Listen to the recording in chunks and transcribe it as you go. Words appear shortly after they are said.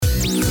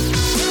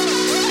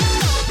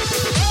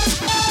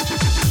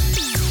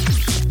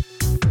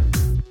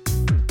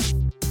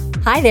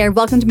Hi there,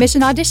 welcome to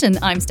Mission Audition.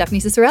 I'm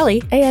Stephanie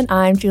Cicerelli. And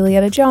I'm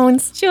Juliana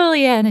Jones.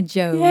 Juliana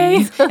Jones.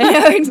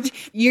 Yay.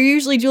 You're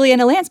usually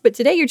Juliana Lance, but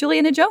today you're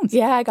Juliana Jones.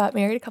 Yeah, I got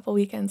married a couple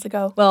weekends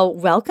ago. Well,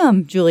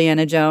 welcome,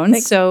 Juliana Jones.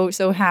 Thanks.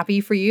 So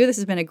happy for you. This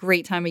has been a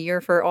great time of year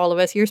for all of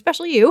us here,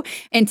 especially you.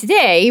 And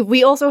today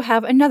we also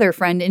have another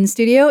friend in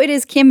studio. It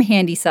is Kim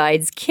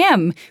Handysides.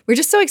 Kim, we're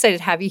just so excited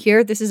to have you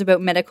here. This is about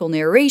medical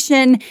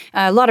narration.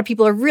 A lot of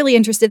people are really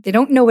interested. They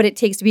don't know what it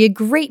takes to be a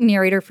great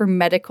narrator for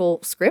medical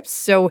scripts.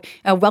 So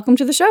welcome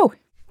to the show.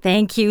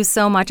 Thank you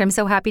so much. I'm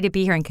so happy to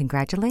be here, and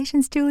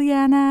congratulations,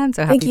 Juliana. I'm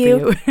so happy Thank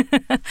you. for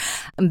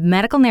you.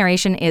 Medical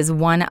narration is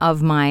one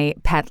of my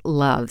pet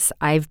loves.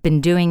 I've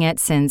been doing it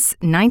since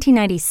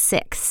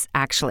 1996,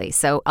 actually,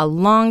 so a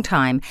long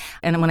time.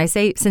 And when I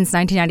say since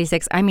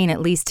 1996, I mean at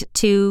least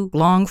 2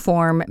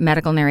 long-form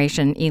medical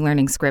narration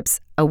e-learning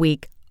scripts a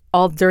week,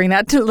 all during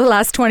that the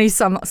last 20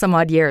 some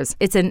odd years.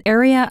 It's an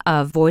area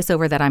of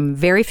voiceover that I'm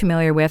very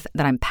familiar with,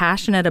 that I'm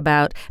passionate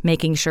about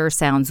making sure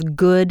sounds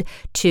good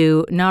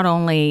to not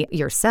only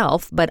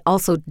yourself, but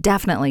also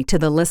definitely to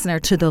the listener,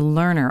 to the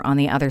learner on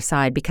the other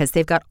side, because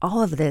they've got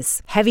all of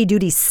this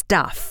heavy-duty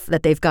stuff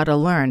that they've got to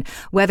learn,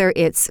 whether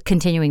it's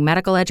continuing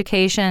medical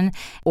education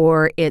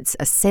or it's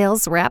a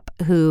sales rep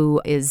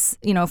who is,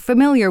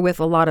 familiar with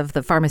a lot of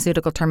the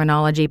pharmaceutical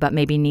terminology, but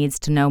maybe needs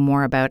to know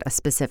more about a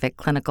specific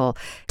clinical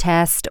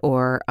test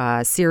or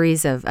a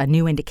series of a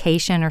new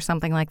indication or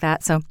something like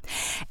that. So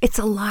it's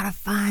a lot of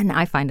fun.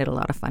 I find it a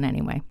lot of fun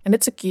anyway. And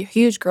it's a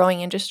huge growing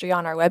industry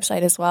on our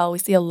website as well. We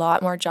see a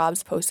lot more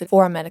jobs posted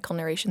for medical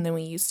narration than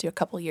we used to a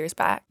couple years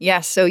back.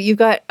 Yes, so you've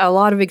got a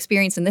lot of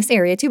experience in this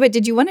area too, but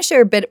did you want to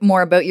share a bit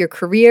more about your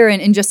career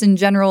and just in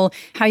general,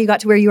 how you got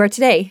to where you are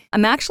today?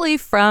 I'm actually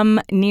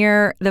from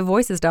near the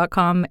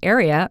Voices.com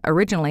area.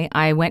 Originally,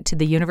 I went to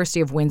the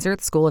University of Windsor,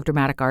 the School of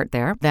Dramatic Art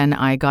there. Then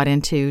I got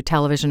into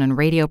television and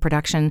radio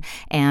production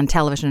and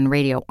television and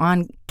radio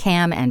on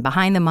cam and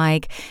behind the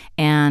mic,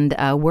 and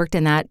worked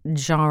in that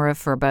genre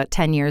for about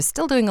 10 years,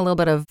 still doing a little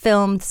bit of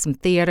film, some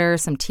theater,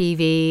 some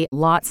TV,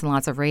 lots and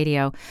lots of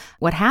radio.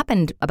 What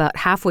happened about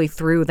halfway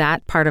through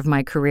that part of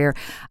my career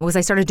was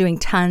I started doing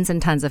tons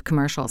and tons of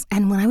commercials.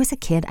 And when I was a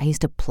kid, I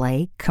used to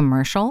play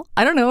commercial.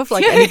 I don't know if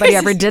anybody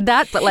ever did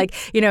that, but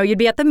you'd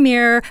be at the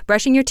mirror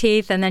brushing your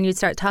teeth, and then you'd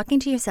start talking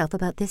to yourself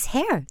about this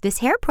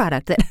hair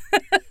product that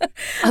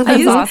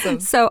That's awesome.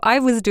 So I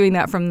was doing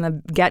that from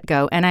the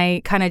get-go, and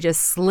I kind of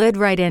just slid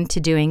right into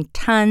doing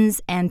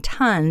tons and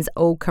tons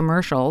of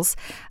commercials.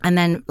 And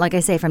then, like I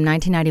say, from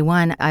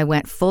 1991, I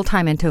went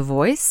full-time into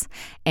voice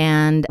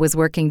and was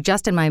working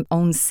just in my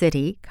own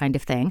city kind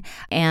of thing.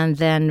 And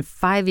then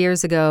 5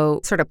 years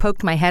ago, sort of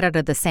poked my head out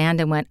of the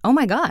sand and went, oh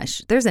my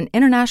gosh, there's an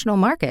international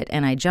market.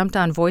 And I jumped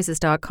on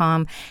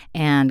Voices.com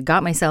and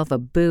got myself a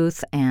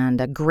booth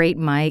and a great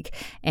mic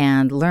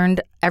and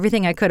learned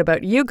everything I could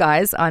about you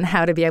guys on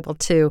how to be able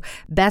to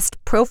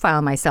best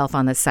profile myself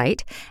on the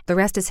site. The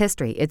rest is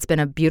history. It's been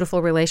a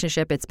beautiful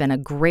relationship. It's been a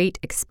great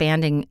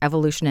expanding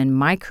evolution in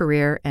my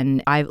career,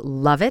 and I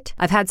love it.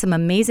 I've had some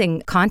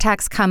amazing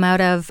contacts come out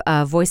of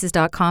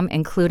Voices.com,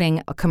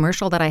 including a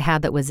commercial that I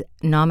had that was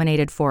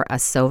nominated for a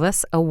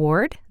SOVAS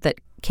award that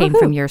came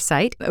from your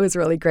site. It was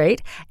really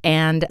great.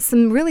 And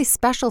some really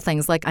special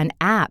things like an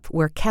app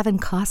where Kevin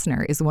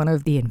Costner is one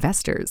of the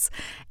investors,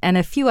 and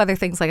a few other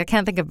things. I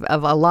can't think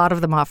of a lot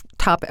of them off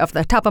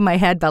the top of my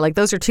head, but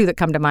those are 2 that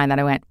come to mind that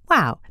I went,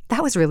 wow,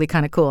 that was really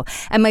kind of cool.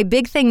 And my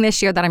big thing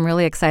this year that I'm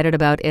really excited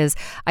about is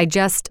I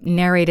just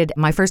narrated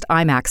my first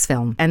IMAX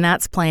film, and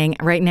that's playing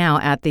right now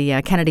at the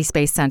Kennedy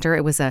Space Center.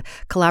 It was a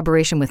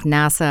collaboration with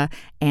NASA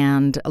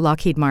and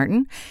Lockheed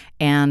Martin.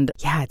 And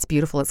yeah, it's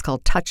beautiful. It's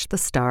called Touch the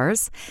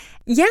Stars.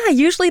 Yeah,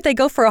 usually they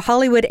go for a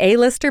Hollywood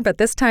A-lister, but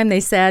this time they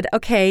said,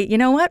 okay, you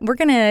know what? We're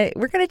gonna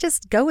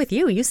just go with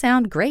you. You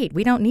sound great.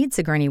 We don't need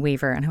Sigourney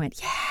Weaver. And I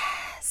went,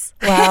 yes.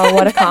 Wow,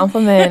 what a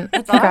compliment.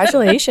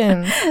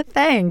 Congratulations.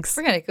 Thanks.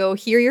 We're going to go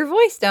hear your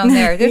voice down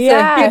there. There's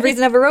Yeah. a good reason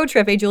to have a road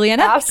trip,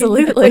 Juliana?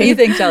 Absolutely. What do you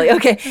think, Shelley?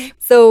 Okay,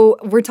 so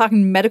we're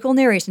talking medical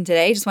narration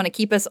today. Just want to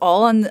keep us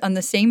all on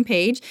the same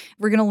page.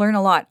 We're going to learn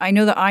a lot. I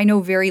know that I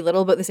know very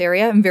little about this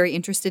area. I'm very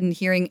interested in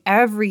hearing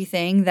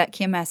everything that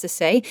Kim has to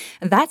say.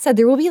 That said,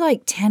 there will be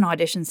 10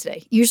 auditions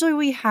today. Usually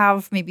we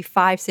have maybe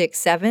 5, 6,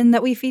 7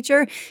 that we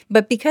feature,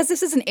 but because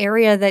this is an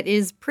area that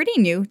is pretty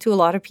new to a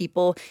lot of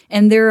people,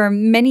 and there are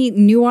many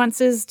nuances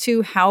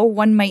to how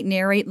one might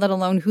narrate, let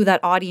alone who that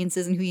audience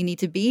is and who you need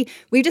to be,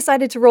 we've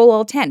decided to roll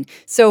all 10.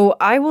 So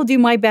I will do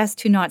my best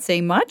to not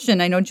say much,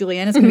 and I know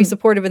Juliana's going to be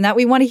supportive in that.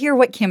 We want to hear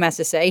what Kim has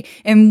to say,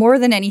 and more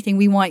than anything,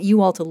 we want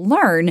you all to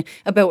learn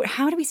about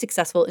how to be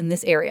successful in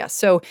this area.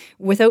 So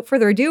without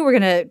further ado, we're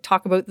going to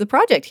talk about the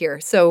project here.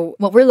 So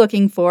what we're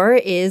looking for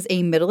is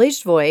a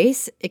middle-aged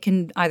voice. It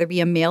can either be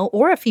a male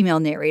or a female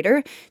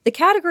narrator. The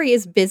category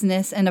is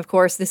business, and of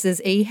course, this is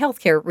a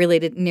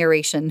healthcare-related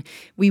narration.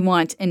 We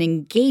want an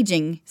engaging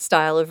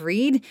style of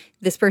read.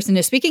 This person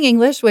is speaking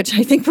English, which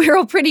I think we're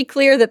all pretty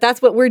clear that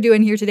that's what we're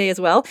doing here today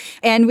as well.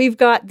 And we've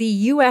got the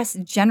U.S.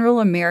 General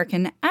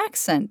American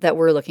accent that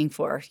we're looking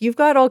for. You've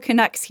got all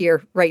Canucks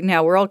here right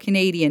now. We're all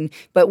Canadian,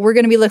 but we're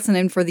going to be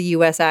listening for the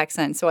U.S.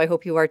 accent, so I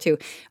hope you are too.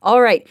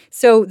 All right,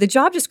 so the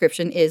job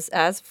description is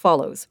as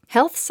follows.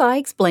 Health Sci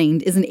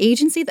Explained is an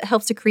agency that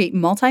helps to create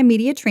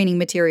multimedia training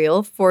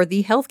material for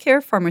the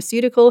healthcare,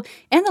 pharmaceutical,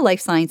 and the life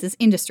sciences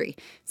industry.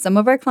 Some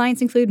of our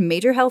clients include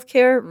major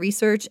healthcare,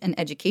 research, and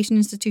education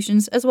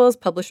institutions, as well as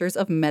publishers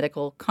of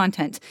medical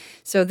content.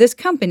 So this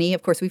company,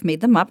 of course, we've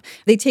made them up,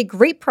 they take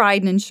great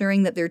pride in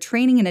ensuring that their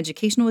training and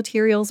educational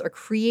materials are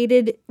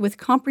created with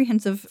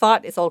comprehensive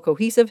thought. It's all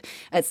cohesive.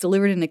 It's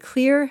delivered in a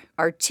clear,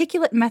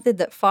 articulate method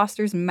that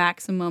fosters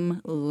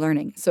maximum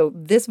learning. So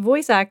this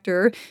voice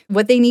actor,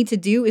 what they need to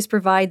do is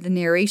provide the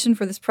narration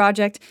for this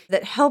project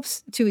that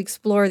helps to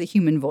explore the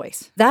human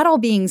voice. That all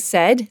being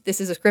said,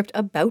 this is a script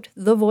about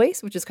the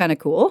voice, which is kind of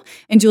cool.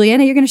 And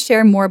Juliana, you're going to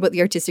share more about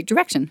the artistic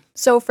direction.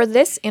 So for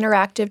this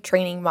interactive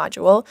training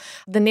module,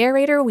 the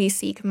narrator we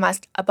seek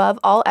must, above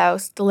all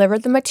else, deliver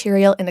the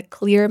material in a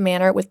clear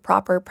manner with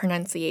proper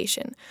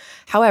pronunciation.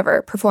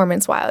 However,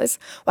 performance-wise,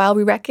 while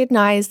we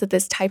recognize that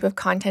this type of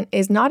content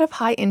is not of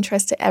high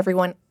interest to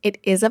everyone, it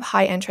is of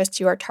high interest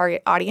to our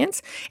target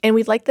audience, and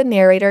we'd like the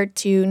narrator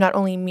to not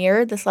only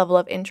mirror this level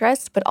of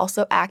interest, but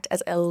also act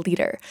as a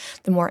leader.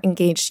 The more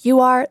engaged you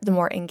are, the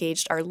more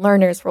engaged our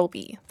learners will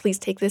be. Please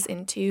take this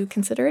into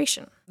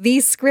consideration.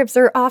 These scripts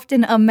are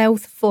often a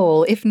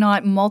mouthful, if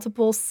not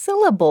multiple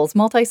syllables,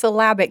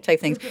 multisyllabic type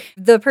things.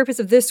 The purpose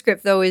of this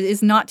script, though,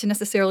 is not to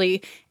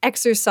necessarily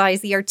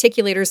exercise the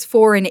articulators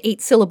for an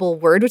 8-syllable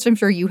word, which I'm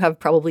sure you have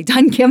probably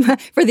done, Kim,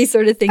 for these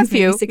sort of things,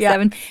 maybe 6,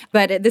 7.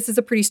 But this is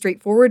a pretty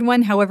straightforward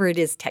one. However, it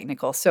is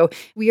technical. So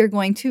we are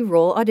going to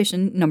roll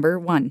audition number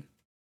 1.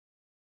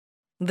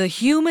 The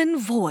human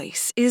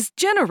voice is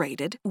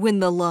generated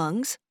when the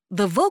lungs,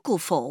 the vocal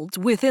folds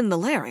within the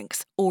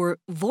larynx, or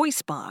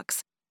voice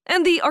box,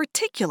 and the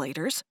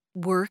articulators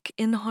work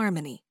in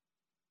harmony.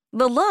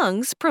 The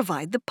lungs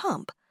provide the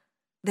pump.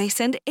 They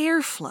send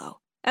airflow,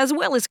 as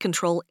well as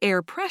control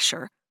air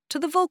pressure, to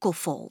the vocal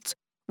folds,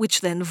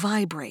 which then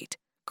vibrate,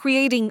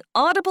 creating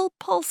audible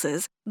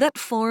pulses that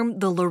form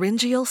the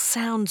laryngeal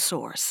sound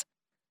source.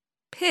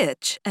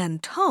 Pitch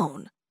and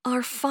tone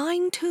are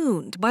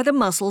fine-tuned by the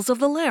muscles of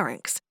the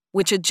larynx,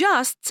 which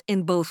adjusts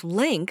in both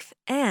length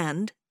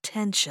and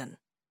tension.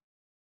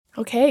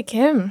 Okay,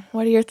 Kim,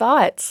 what are your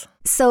thoughts?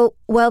 So,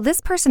 while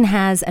this person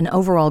has an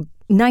overall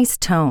nice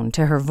tone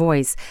to her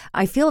voice,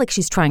 I feel like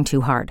she's trying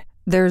too hard.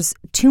 There's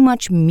too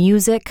much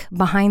music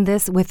behind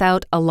this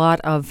without a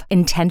lot of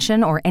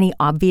intention or any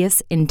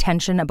obvious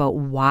intention about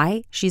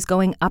why she's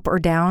going up or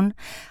down.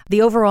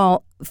 The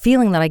overall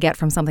feeling that I get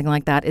from something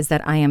like that is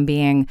that I am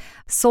being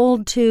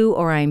sold to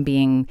or I'm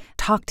being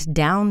talked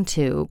down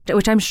to,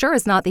 which I'm sure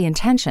is not the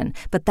intention,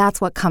 but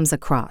that's what comes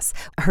across.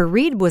 Her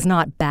read was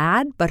not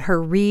bad, but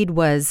her read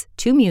was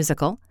too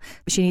musical.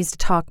 She needs to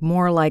talk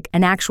more like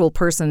an actual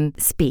person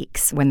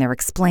speaks when they're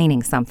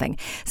explaining something.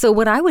 So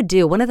what I would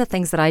do, one of the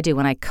things that I do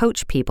when I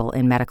coach people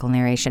in medical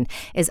narration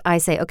is I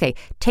say, okay,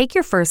 take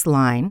your first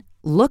line,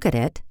 look at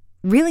it,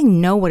 really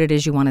know what it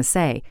is you want to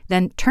say,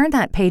 then turn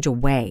that page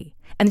away.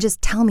 And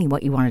just tell me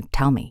what you want to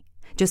tell me.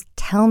 Just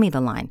tell me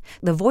the line.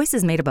 The voice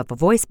is made up of a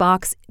voice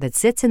box that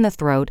sits in the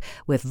throat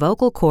with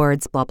vocal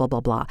cords, blah, blah,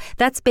 blah, blah.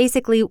 That's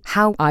basically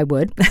how I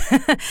would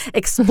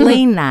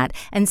explain that.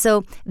 And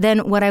so then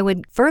what I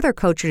would further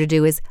coach her to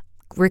do is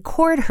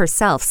record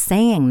herself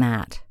saying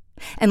that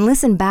and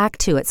listen back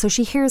to it so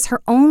she hears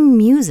her own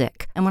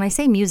music. And when I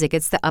say music,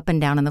 it's the up and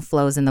down and the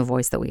flows in the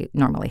voice that we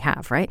normally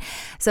have, right?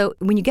 So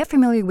when you get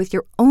familiar with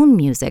your own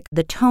music,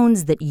 the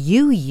tones that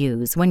you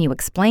use when you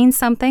explain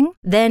something,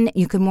 then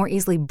you can more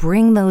easily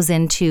bring those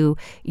into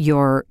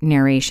your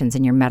narrations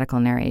and your medical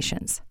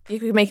narrations. You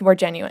could make it more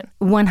genuine.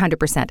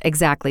 100%.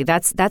 Exactly.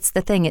 That's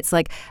the thing. It's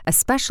like,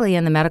 especially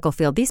in the medical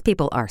field, these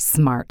people are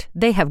smart.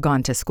 They have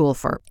gone to school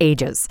for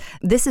ages.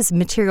 This is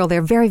material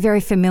they're very, very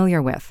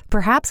familiar with.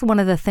 Perhaps one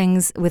of the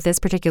things with this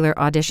particular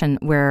audition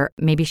where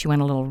maybe she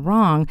went a little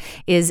wrong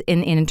is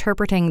in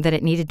interpreting that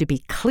it needed to be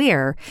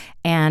clear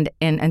and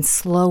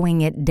slowing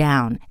it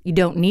down. You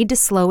don't need to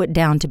slow it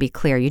down to be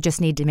clear. You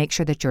just need to make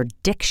sure that your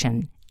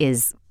diction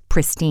is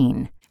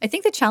pristine. I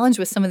think the challenge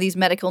with some of these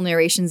medical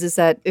narrations is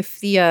that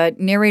if the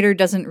narrator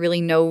doesn't really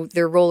know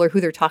their role or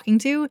who they're talking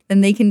to,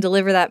 then they can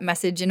deliver that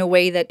message in a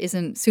way that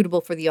isn't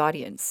suitable for the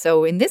audience.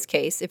 So in this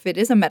case, if it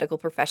is a medical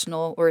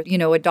professional or,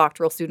 a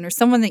doctoral student or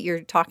someone that you're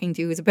talking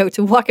to who's about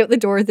to walk out the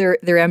door, their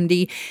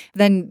MD,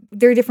 then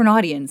they're a different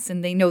audience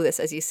and they know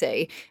this, as you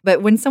say.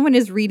 But when someone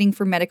is reading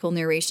for medical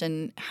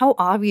narration, how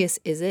obvious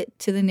is it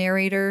to the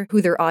narrator who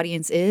their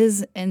audience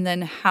is? And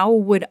then how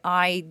would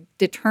I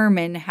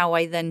determine how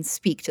I then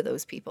speak to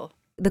those people?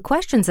 The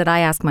questions that I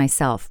ask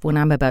myself when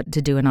I'm about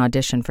to do an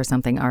audition for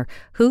something are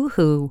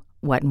who,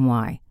 what, and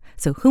why.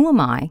 So who am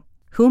I?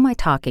 Who am I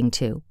talking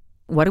to?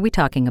 What are we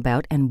talking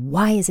about? And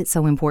why is it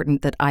so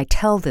important that I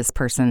tell this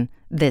person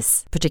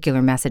this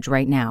particular message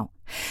right now?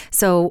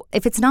 So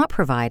if it's not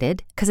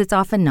provided, because it's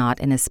often not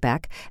in a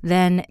spec,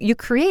 then you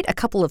create a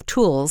couple of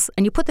tools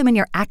and you put them in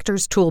your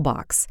actor's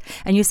toolbox.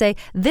 And you say,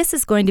 this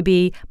is going to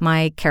be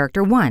my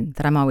character 1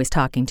 that I'm always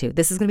talking to.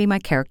 This is going to be my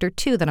character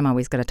 2 that I'm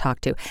always going to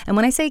talk to. And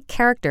when I say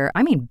character,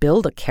 I mean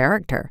build a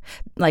character.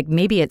 Like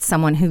maybe it's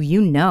someone who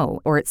you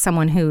know, or it's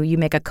someone who you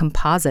make a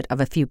composite of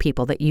a few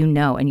people that you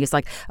know. And you're just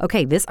like,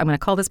 okay, I'm going to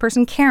call this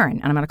person Karen,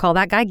 and I'm going to call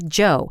that guy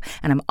Joe.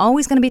 And I'm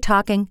always going to be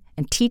talking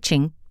and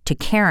teaching to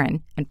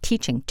Karen and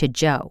teaching to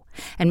Joe.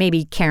 And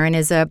maybe Karen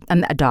is a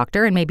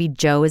doctor and maybe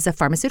Joe is a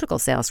pharmaceutical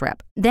sales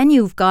rep. Then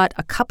you've got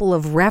a couple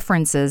of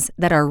references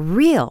that are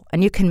real,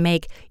 and you can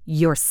make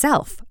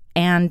yourself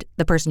and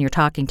the person you're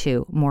talking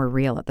to more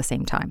real at the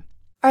same time.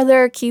 Are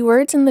there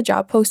keywords in the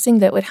job posting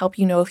that would help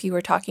you know if you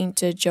were talking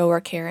to Joe or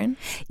Karen?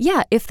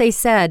 Yeah, if they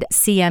said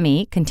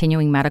CME,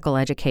 continuing medical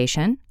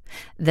education,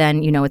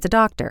 then you know it's a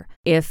doctor.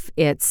 If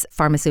it's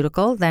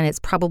pharmaceutical, then it's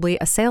probably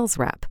a sales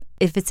rep.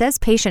 If it says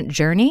patient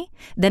journey,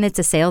 then it's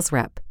a sales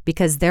rep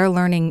because they're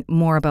learning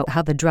more about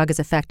how the drug is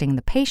affecting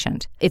the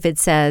patient. If it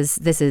says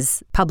this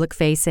is public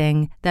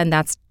facing, then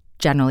that's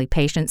generally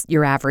patients,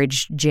 your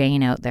average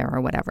Jane out there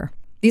or whatever.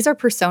 These are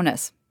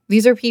personas.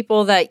 These are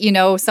people that,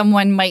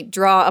 someone might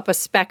draw up a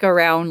spec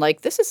around,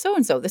 like, this is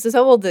so-and-so, this is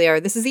how old they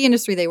are, this is the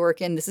industry they work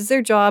in, this is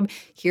their job,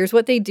 here's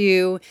what they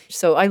do.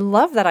 So I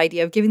love that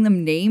idea of giving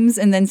them names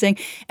and then saying,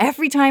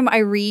 every time I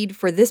read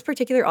for this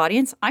particular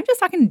audience, I'm just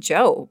talking to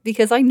Joe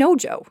because I know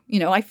Joe.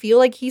 I feel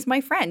like he's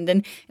my friend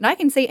and I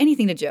can say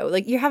anything to Joe.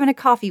 Like, you're having a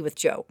coffee with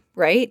Joe,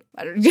 right?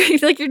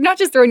 Like, you're not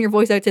just throwing your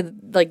voice out to,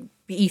 like,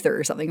 the ether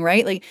or something,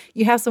 right? Like,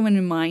 you have someone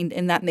in mind,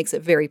 and that makes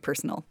it very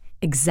personal.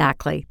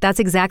 Exactly. That's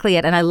exactly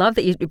it. And I love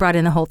that you brought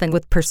in the whole thing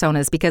with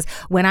personas, because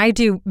when I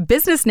do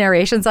business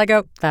narrations, I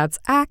go, that's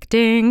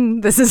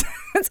acting. It's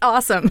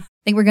awesome. I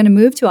think we're going to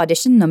move to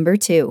audition number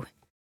 2.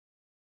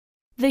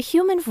 The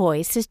human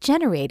voice is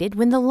generated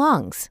when the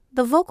lungs,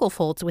 the vocal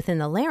folds within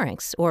the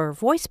larynx or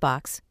voice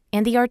box,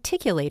 and the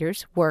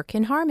articulators work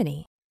in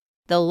harmony.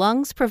 The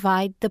lungs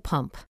provide the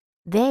pump.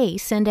 They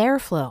send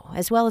airflow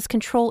as well as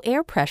control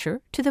air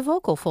pressure to the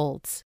vocal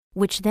folds,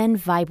 which then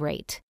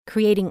vibrate,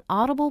 creating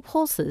audible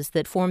pulses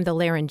that form the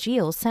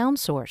laryngeal sound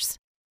source.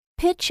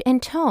 Pitch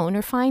and tone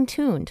are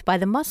fine-tuned by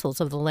the muscles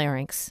of the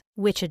larynx,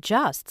 which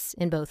adjusts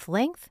in both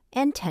length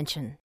and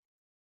tension.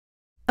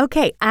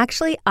 Okay,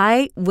 actually,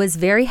 I was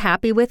very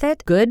happy with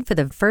it. Good for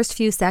the first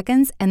few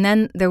seconds, and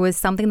then there was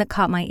something that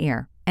caught my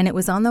ear. And it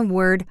was on the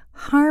word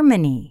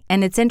harmony.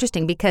 And it's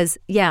interesting because,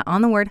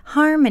 on the word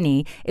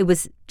harmony, it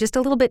was just a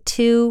little bit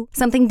too,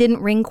 something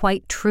didn't ring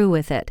quite true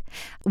with it.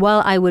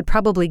 While I would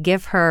probably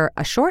give her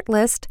a short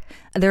list,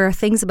 there are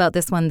things about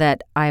this one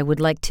that I would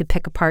like to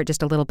pick apart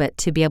just a little bit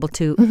to be able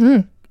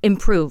to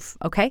improve,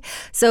 okay?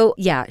 So,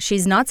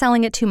 she's not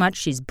selling it too much.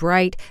 She's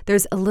bright.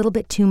 There's a little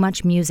bit too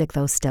much music,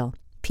 though, still.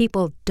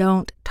 People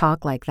don't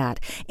talk like that.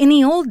 In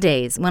the old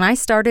days, when I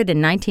started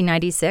in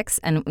 1996,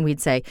 and we'd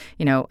say,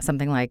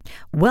 something like,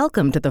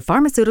 welcome to the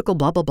pharmaceutical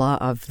blah, blah, blah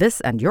of this,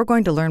 and you're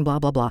going to learn blah,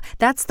 blah, blah.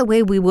 That's the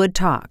way we would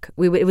talk.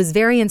 It was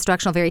very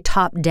instructional, very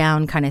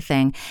top-down kind of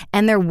thing.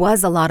 And there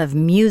was a lot of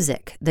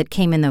music that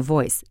came in the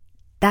voice.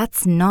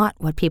 That's not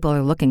what people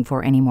are looking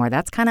for anymore.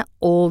 That's kind of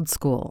old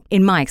school,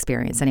 in my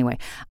experience anyway.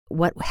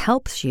 What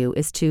helps you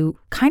is to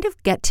kind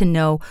of get to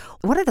know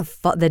what are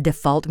the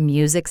default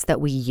musics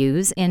that we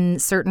use in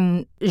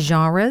certain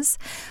genres.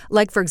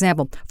 Like, for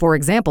example,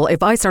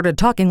 if I started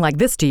talking like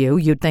this to you,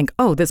 you'd think,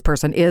 oh, this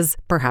person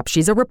perhaps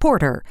she's a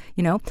reporter,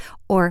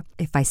 Or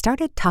if I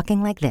started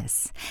talking like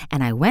this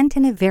and I went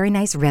in a very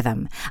nice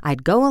rhythm,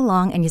 I'd go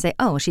along and you say,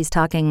 oh, she's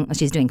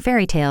doing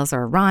fairy tales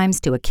or rhymes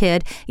to a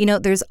kid.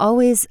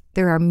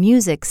 There are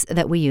musics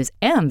that we use,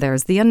 and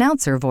there's the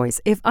announcer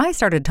voice. If I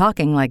started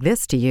talking like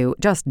this to you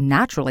just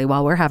naturally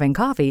while we're having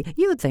coffee,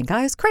 you'd think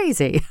I was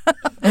crazy,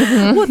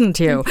 wouldn't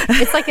you?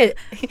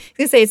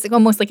 It's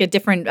almost like a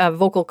different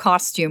vocal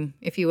costume,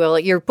 if you will.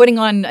 Like you're putting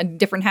on a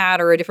different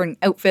hat or a different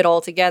outfit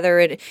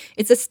altogether.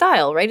 It's a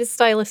style, right? It's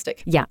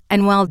stylistic. Yeah,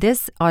 and while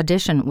this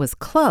audition was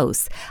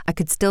close, I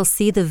could still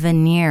see the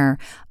veneer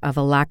of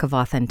a lack of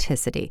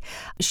authenticity.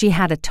 She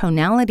had a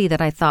tonality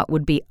that I thought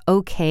would be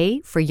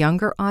okay for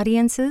younger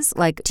audiences,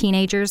 like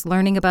teenagers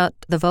learning about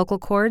the vocal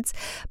cords,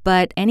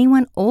 but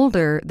anyone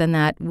older than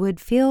that would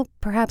feel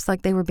perhaps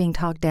like they were being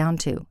talked down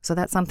to. So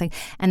that's something,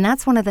 and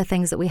that's one of the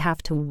things that we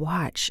have to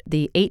watch.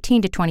 The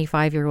 18 to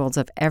 25-year-olds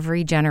of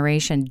every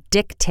generation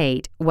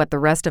dictate what the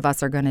rest of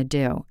us are going to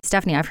do.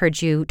 Stephanie, I've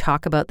heard you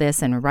talk about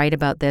this and write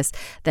about this,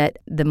 that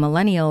the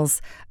millennials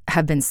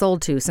have been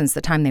sold to since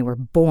the time they were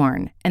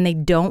born, and they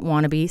don't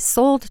want to be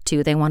sold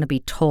to, they want to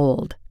be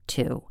told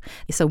to.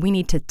 So we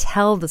need to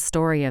tell the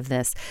story of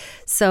this.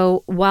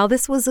 So while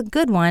this was a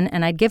good one,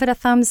 and I'd give it a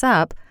thumbs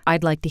up,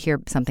 I'd like to hear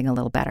something a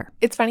little better.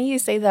 It's funny you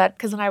say that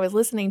because when I was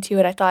listening to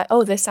it, I thought,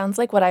 oh, this sounds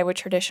like what I would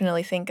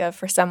traditionally think of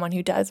for someone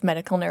who does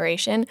medical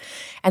narration.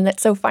 And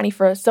that's so funny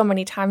for so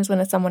many times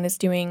when someone is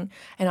doing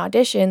an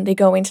audition, they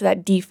go into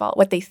that default,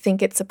 what they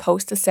think it's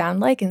supposed to sound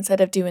like,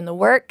 instead of doing the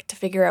work to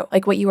figure out,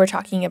 like what you were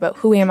talking about,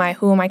 who am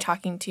I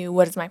talking to,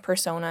 what is my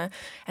persona?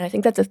 And I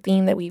think that's a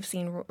theme that we've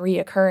seen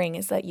reoccurring,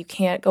 is that you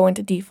can't go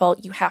into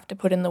default. You have to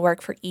put in the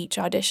work for each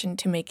audition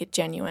to make it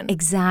genuine.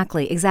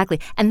 Exactly.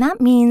 And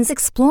that means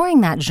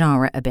exploring that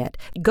genre a bit.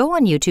 Go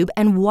on YouTube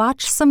and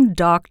watch some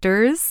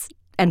doctors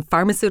and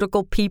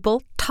pharmaceutical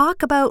people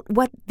talk about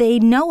what they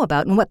know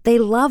about and what they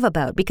love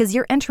about, because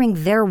you're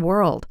entering their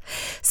world.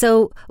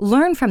 So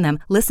learn from them,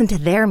 listen to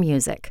their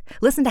music,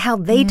 listen to how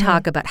they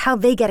talk about, how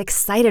they get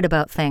excited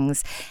about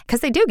things, because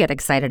they do get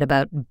excited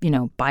about,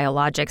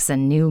 biologics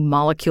and new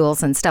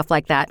molecules and stuff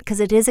like that, because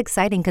it is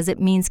exciting, because it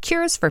means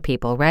cures for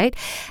people, right?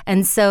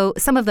 And so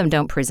some of them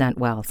don't present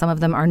well. Some of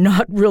them are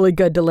not really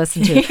good to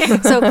listen to.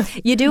 So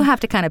you do have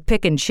to kind of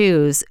pick and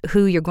choose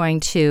who you're going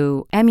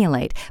to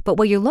emulate. But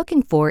what you're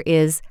looking for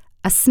is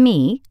a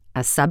SME,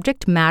 a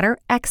subject matter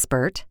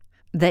expert,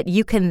 that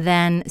you can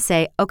then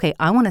say, okay,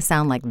 I want to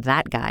sound like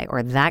that guy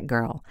or that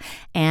girl.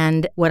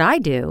 And what I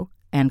do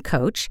and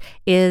coach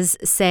is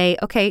say,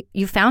 okay,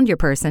 you found your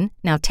person,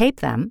 now tape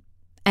them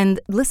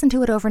and listen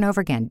to it over and over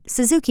again.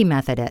 Suzuki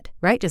method it,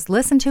 right? Just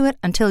listen to it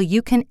until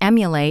you can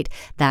emulate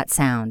that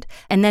sound.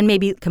 And then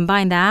maybe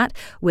combine that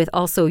with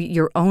also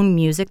your own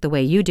music, the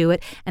way you do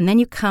it. And then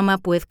you come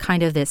up with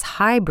kind of this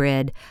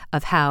hybrid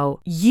of how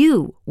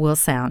you will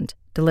sound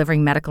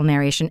delivering medical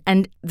narration.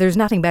 And there's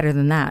nothing better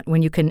than that,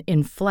 when you can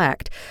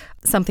inflect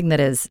something that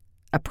is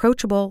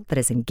approachable, that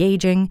is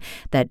engaging,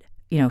 that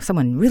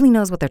someone really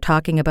knows what they're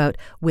talking about,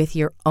 with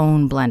your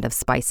own blend of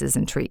spices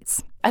and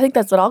treats. I think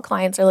that's what all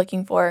clients are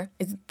looking for,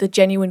 is the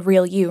genuine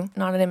real you,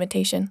 not an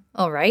imitation.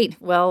 All right.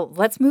 Well,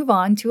 let's move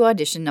on to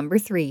audition number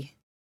 3.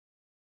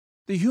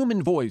 The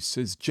human voice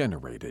is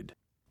generated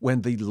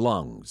when the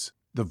lungs,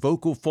 the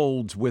vocal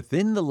folds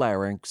within the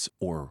larynx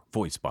or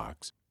voice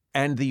box,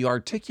 and the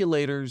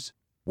articulators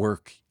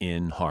work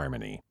in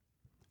harmony.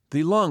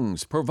 The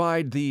lungs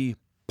provide the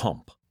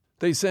pump.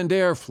 They send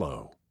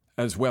airflow,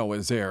 as well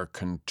as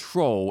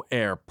control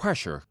air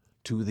pressure,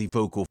 to the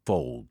vocal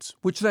folds,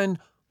 which then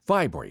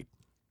vibrate,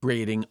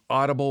 creating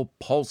audible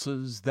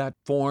pulses that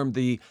form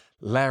the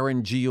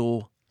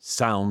laryngeal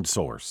sound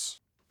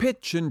source.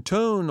 Pitch and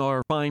tone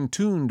are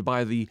fine-tuned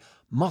by the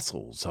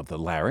muscles of the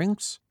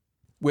larynx,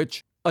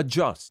 which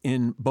adjust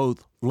in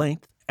both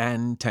length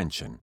and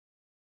tension.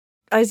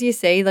 As you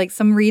say, like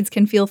some reads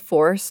can feel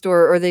forced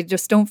or they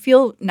just don't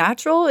feel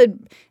natural.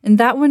 And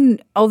that one,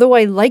 although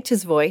I liked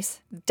his voice,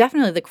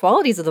 definitely the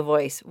qualities of the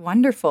voice,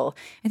 wonderful.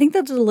 I think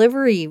the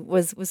delivery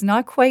was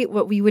not quite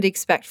what we would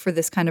expect for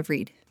this kind of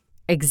read.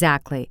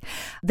 Exactly.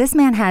 This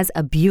man has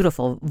a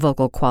beautiful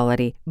vocal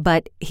quality,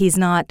 but he's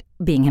not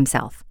being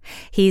himself.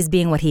 He's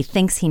being what he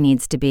thinks he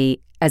needs to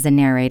be as a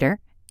narrator.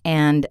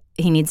 And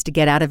he needs to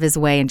get out of his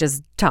way and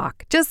just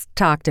talk. Just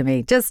talk to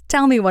me. Just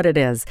tell me what it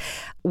is.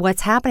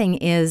 What's happening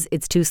is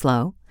it's too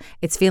slow.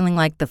 It's feeling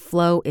like the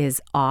flow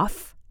is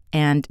off.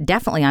 And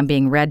definitely I'm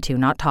being read to,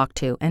 not talked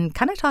to, and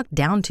kind of talked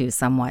down to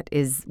somewhat,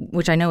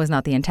 which I know is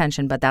not the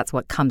intention, but that's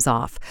what comes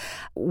off.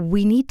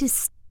 We need to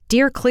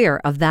steer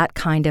clear of that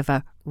kind of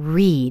a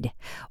read.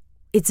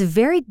 It's a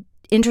very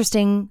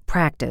interesting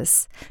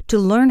practice to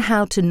learn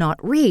how to not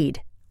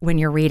read when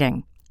you're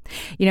reading.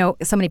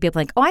 So many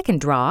people think, I can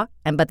draw,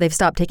 but they've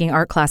stopped taking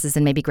art classes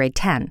in maybe grade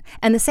 10.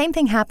 And the same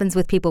thing happens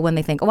with people when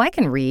they think, I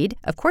can read.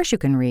 Of course you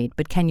can read,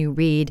 but can you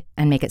read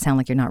and make it sound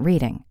like you're not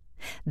reading?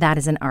 That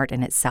is an art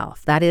in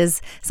itself. That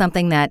is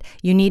something that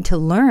you need to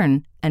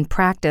learn and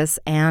practice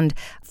and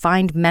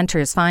find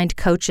mentors, find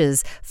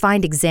coaches,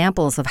 find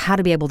examples of how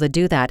to be able to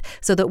do that,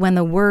 so that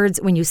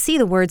when you see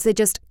the words, they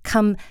just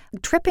come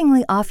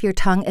trippingly off your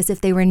tongue as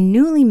if they were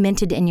newly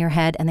minted in your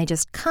head, and they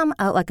just come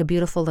out like a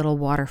beautiful little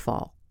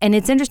waterfall. And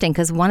it's interesting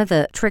because one of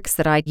the tricks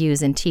that I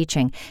use in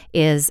teaching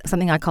is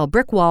something I call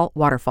brick wall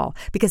waterfall,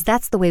 because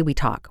that's the way we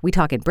talk. We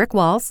talk in brick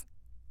walls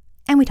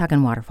and we talk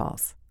in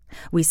waterfalls.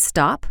 We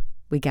stop,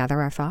 we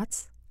gather our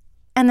thoughts,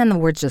 and then the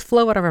words just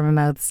flow out of our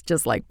mouths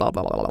just like blah,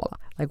 blah, blah, blah, blah,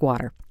 like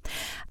water.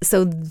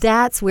 So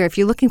that's where, if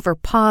you're looking for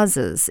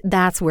pauses,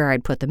 that's where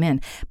I'd put them in.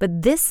 But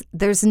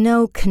there's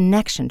no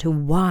connection to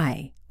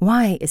why.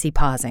 Why is he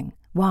pausing?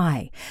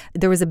 Why?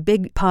 There was a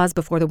big pause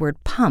before the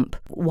word pump.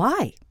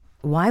 Why?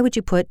 Why would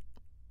you put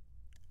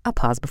a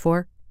pause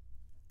before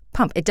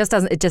pump? It just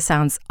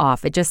sounds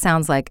off. It just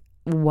sounds like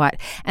what?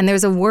 And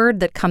there's a word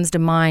that comes to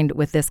mind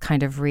with this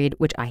kind of read,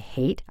 which I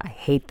hate. I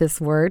hate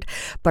this word,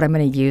 but I'm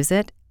going to use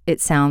it.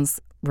 It sounds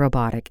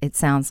robotic. It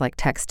sounds like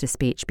text to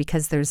speech,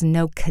 because there's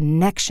no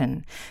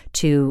connection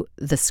to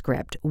the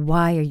script.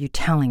 Why are you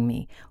telling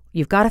me?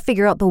 You've got to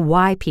figure out the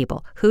why,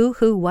 people. Who,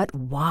 what,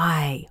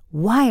 why?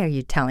 Why are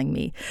you telling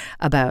me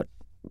about,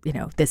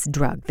 this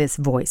drug, this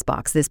voice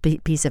box, this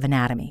piece of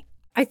anatomy?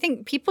 I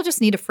think people just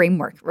need a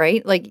framework,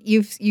 right? Like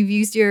you've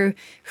used your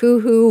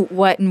who,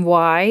 what, and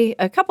why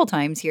a couple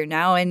times here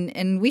now,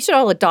 and we should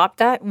all adopt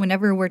that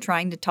whenever we're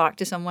trying to talk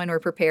to someone or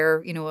prepare,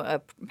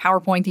 a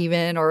PowerPoint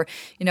even, or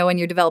when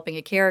you're developing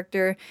a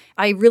character.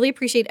 I really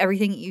appreciate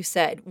everything that you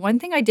said. One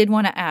thing I did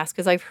want to ask,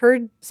 because I've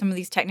heard some of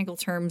these technical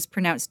terms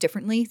pronounced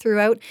differently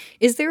throughout,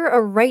 is there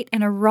a right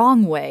and a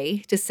wrong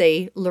way to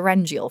say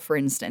laryngeal, for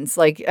instance?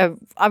 Like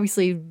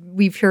obviously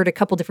we've heard a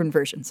couple different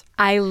versions.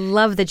 I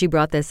love that you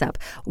brought this up.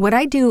 What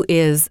I do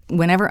is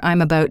whenever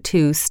I'm about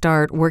to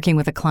start working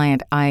with a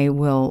client,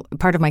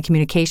 part of my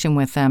communication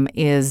with them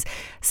is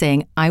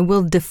saying, I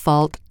will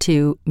default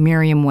to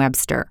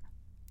Merriam-Webster.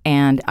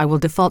 And I will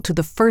default to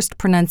the first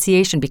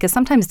pronunciation because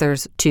sometimes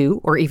there's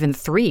 2 or even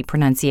 3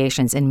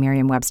 pronunciations in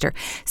Merriam-Webster.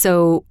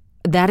 So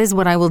that is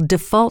what I will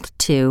default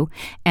to.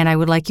 And I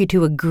would like you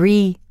to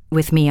agree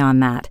with me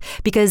on that,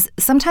 because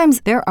sometimes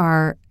there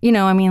are,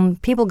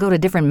 people go to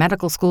different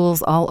medical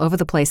schools all over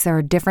the place. There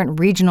are different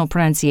regional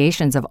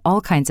pronunciations of all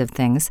kinds of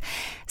things.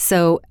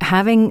 So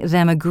having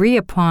them agree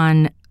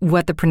upon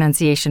what the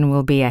pronunciation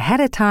will be ahead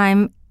of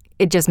time,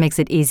 it just makes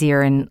it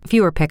easier and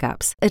fewer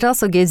pickups. It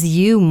also gives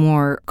you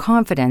more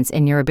confidence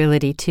in your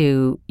ability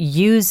to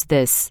use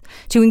this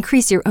to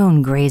increase your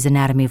own Grey's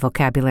Anatomy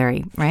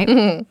vocabulary, right?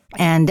 Mm-hmm.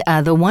 And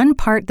the one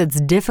part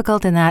that's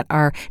difficult in that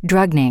are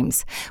drug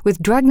names.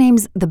 With drug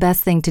names, the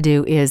best thing to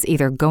do is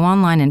either go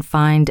online and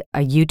find a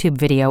YouTube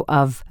video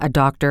of a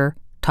doctor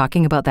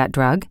talking about that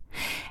drug,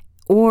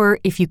 or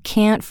if you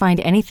can't find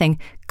anything,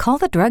 call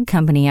the drug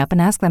company up and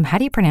ask them, how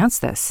do you pronounce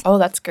this? Oh,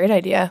 that's a great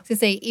idea. I was going to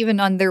say, even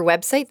on their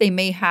website, they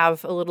may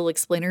have a little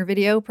explainer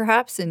video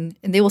perhaps, and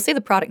they will say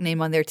the product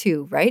name on there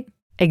too, right?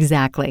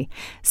 Exactly.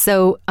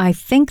 So I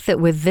think that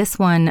with this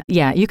one,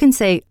 you can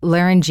say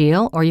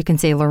laryngeal or you can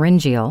say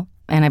laryngeal.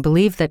 And I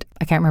believe that,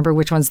 I can't remember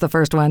which one's the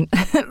first one,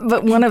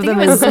 but one of them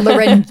is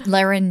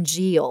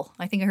laryngeal.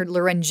 I think I heard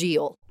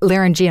laryngeal.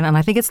 Laryngeal, and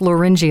I think it's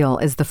laryngeal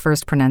is the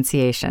first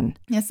pronunciation.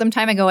 Yeah, some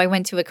time ago I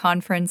went to a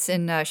conference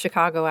in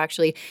Chicago,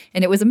 actually,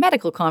 and it was a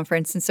medical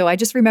conference. And so I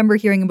just remember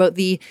hearing about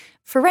the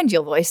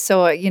pharyngeal voice.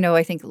 So,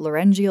 I think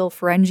laryngeal,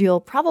 pharyngeal,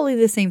 probably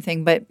the same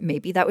thing, but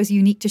maybe that was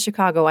unique to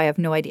Chicago. I have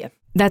no idea.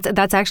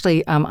 That's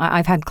actually,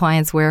 I've had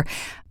clients where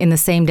in the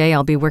same day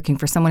I'll be working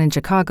for someone in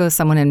Chicago,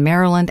 someone in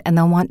Maryland, and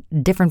they'll want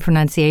different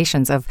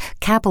pronunciations of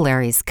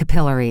capillaries,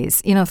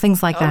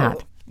 things like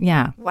that.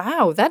 Yeah.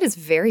 Wow, that is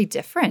very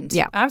different.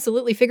 Yeah.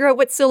 Absolutely. Figure out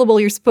what syllable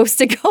you're supposed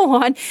to go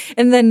on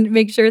and then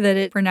make sure that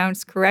it's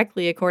pronounced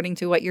correctly according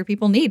to what your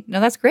people need. No,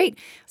 that's great.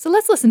 So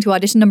let's listen to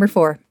audition number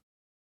 4.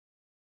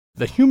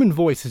 The human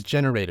voice is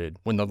generated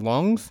when the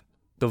lungs,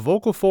 the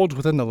vocal folds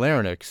within the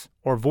larynx,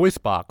 or voice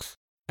box,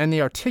 and the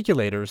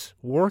articulators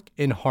work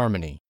in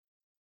harmony.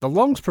 The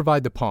lungs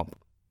provide the pump.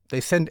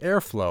 They send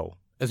airflow,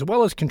 as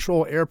well as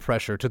control air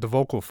pressure to the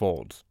vocal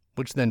folds,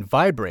 which then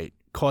vibrate,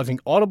 causing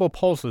audible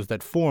pulses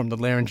that form the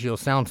laryngeal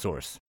sound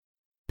source.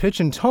 Pitch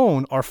and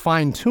tone are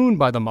fine-tuned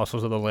by the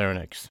muscles of the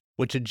larynx,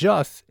 which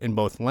adjusts in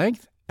both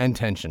length and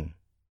tension.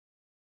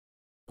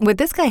 What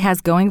this guy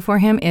has going for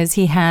him is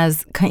he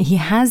has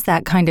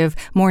that kind of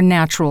more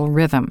natural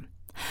rhythm.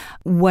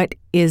 What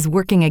is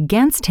working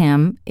against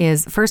him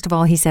is, first of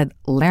all, he said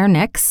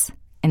larynx,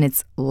 and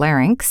it's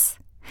larynx.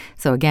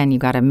 So again, you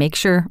got to make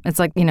sure, it's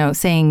like,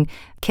 saying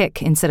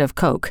kick instead of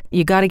Coke.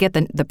 You got to get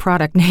the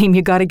product name,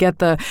 you got to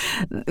get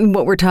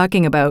what we're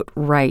talking about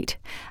right.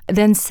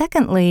 Then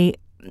secondly,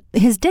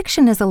 his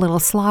diction is a little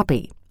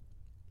sloppy.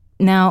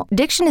 Now,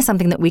 diction is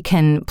something that we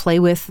can play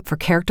with for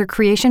character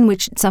creation,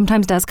 which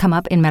sometimes does come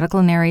up in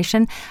medical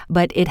narration,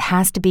 but it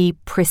has to be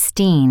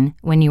pristine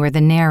when you are the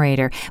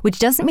narrator, which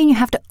doesn't mean you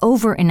have to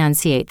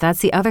over-enunciate. That's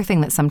the other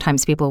thing that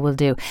sometimes people will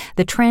do.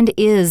 The trend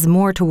is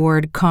more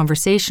toward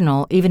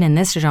conversational, even in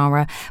this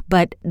genre,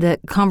 but the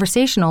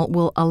conversational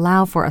will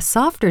allow for a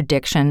softer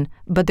diction,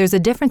 but there's a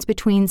difference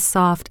between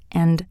soft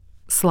and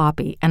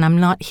sloppy, and I'm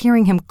not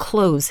hearing him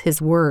close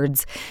his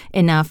words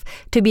enough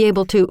to be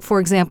able to, for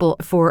example,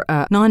 for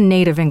a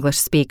non-native English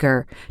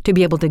speaker to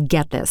be able to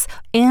get this.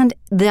 And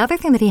the other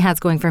thing that he has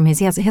going for him is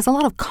he has a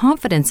lot of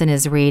confidence in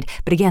his read,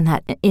 but again,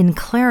 that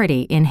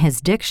inclarity in his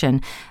diction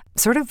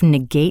sort of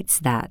negates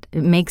that.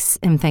 It makes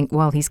him think,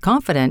 well, he's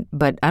confident,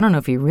 but I don't know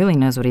if he really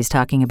knows what he's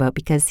talking about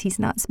because he's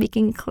not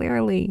speaking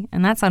clearly.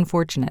 And that's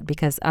unfortunate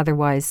because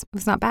otherwise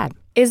it's not bad.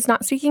 Is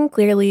not speaking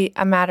clearly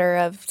a matter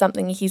of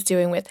something he's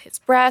doing with his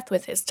breath,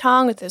 with his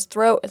tongue, with his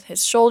throat, with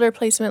his shoulder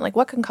placement? Like,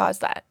 what can cause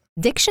that?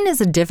 Diction is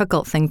a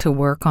difficult thing to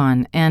work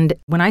on. And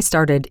when I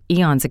started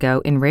eons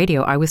ago in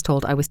radio, I was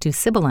told I was too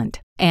sibilant.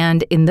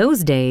 And in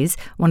those days,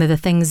 one of the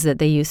things that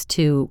they used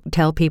to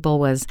tell people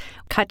was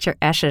cut your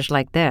S's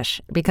like this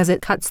because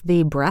it cuts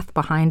the breath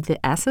behind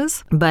the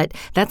S's. But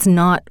that's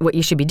not what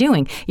you should be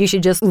doing. You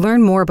should just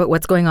learn more about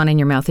what's going on in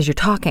your mouth as you're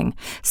talking.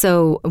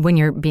 So when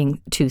you're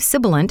being too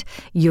sibilant,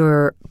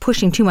 you're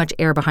pushing too much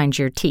air behind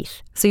your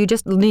teeth. So you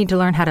just need to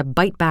learn how to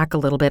bite back a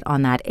little bit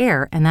on that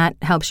air, and that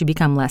helps you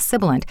become less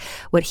sibilant.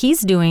 What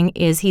he's doing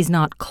is he's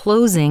not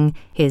closing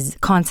his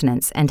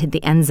consonants and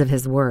the ends of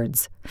his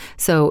words.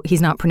 So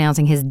he's not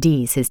pronouncing his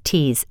D's, his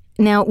T's.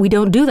 Now, we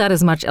don't do that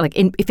as much. Like,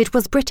 if it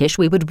was British,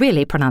 we would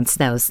really pronounce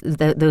those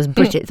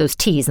British, those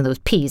T's and those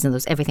P's and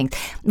those everything.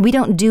 We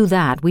don't do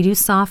that. We do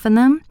soften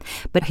them,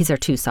 but these are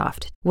too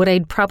soft. What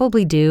I'd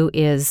probably do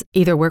is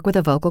either work with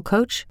a vocal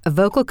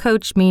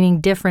coach meaning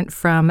different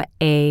from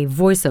a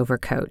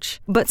voiceover coach.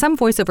 But some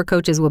voiceover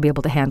coaches will be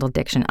able to handle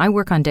diction. I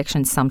work on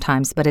diction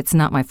sometimes, but it's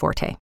not my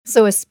forte.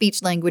 So a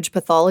speech-language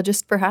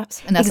pathologist,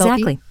 perhaps? An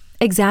SLP?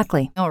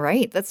 Exactly. All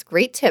right. That's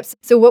great tips.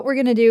 So what we're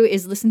going to do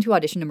is listen to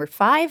audition number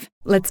 5.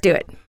 Let's do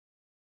it.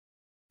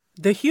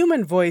 The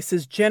human voice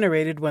is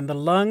generated when the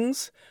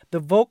lungs,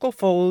 the vocal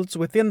folds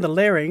within the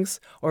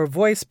larynx or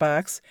voice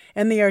box,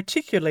 and the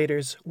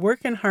articulators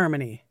work in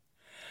harmony.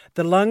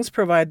 The lungs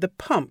provide the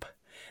pump.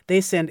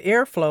 They send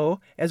airflow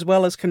as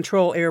well as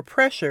control air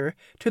pressure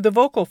to the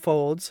vocal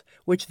folds,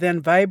 which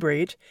then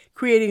vibrate,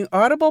 creating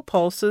audible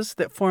pulses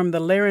that form the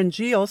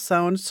laryngeal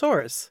sound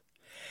source.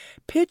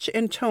 Pitch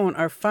and tone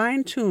are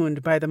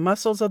fine-tuned by the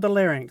muscles of the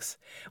larynx,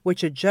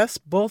 which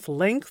adjust both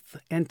length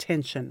and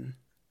tension.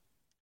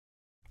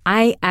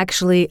 I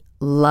actually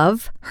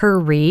love her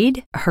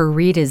read. Her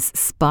read is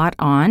spot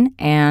on,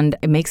 and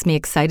it makes me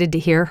excited to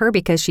hear her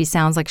because she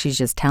sounds like she's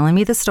just telling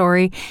me the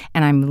story,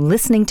 and I'm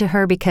listening to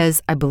her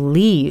because I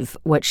believe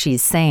what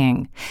she's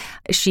saying.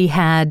 She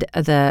had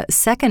the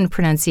second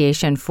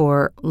pronunciation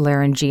for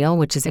laryngeal,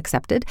 which is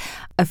accepted.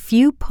 A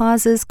few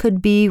pauses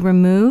could be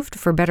removed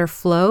for better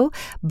flow,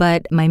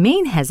 but my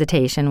main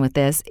hesitation with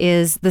this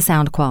is the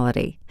sound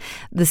quality.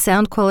 The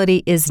sound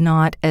quality is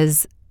not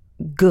as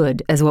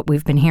good as what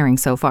we've been hearing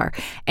so far.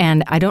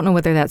 And I don't know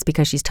whether that's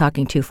because she's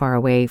talking too far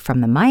away from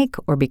the mic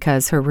or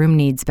because her room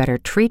needs better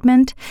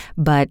treatment.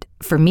 But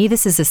for me,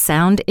 this is a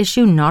sound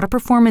issue, not a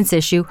performance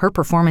issue. Her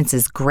performance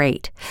is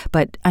great.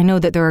 But I know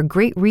that there are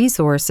great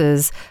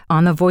resources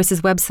on the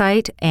Voices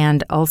website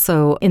and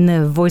also in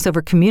the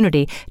voiceover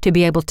community to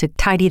be able to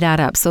tidy that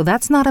up. So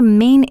that's not a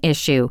main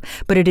issue,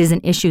 but it is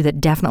an issue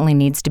that definitely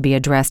needs to be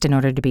addressed in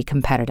order to be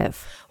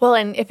competitive. Well,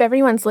 and if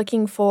everyone's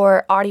looking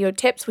for audio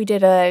tips, we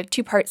did a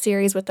 2-part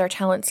series with our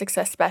talent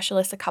success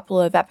specialist a couple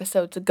of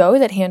episodes ago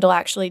that handle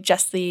actually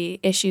just the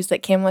issues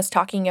that Kim was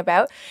talking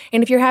about.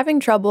 And if you're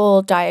having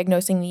trouble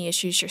diagnosing the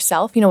issues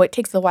yourself, it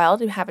takes a while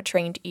to have a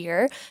trained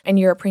ear, and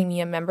you're a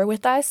premium member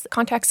with us,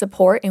 contact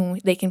support and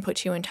they can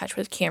put you in touch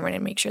with Cameron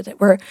and make sure that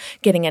we're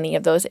getting any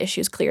of those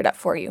issues cleared up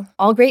for you.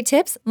 All great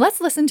tips.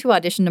 Let's listen to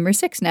audition number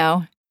 6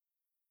 now.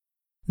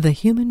 The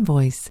human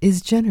voice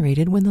is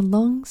generated when the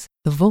lungs,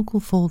 the vocal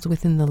folds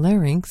within the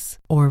larynx,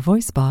 or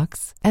voice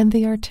box, and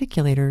the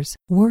articulators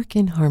work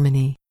in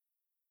harmony.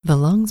 The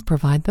lungs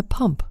provide the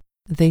pump.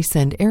 They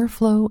send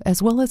airflow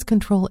as well as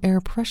control air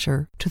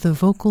pressure to the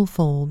vocal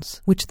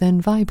folds, which then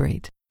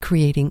vibrate,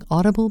 creating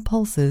audible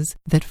pulses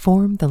that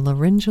form the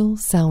laryngeal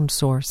sound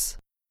source.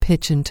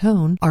 Pitch and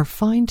tone are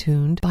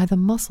fine-tuned by the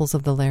muscles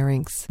of the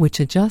larynx, which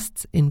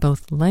adjusts in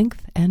both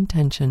length and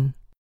tension.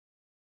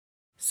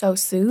 So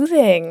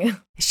soothing.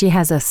 She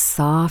has a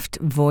soft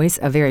voice,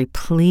 a very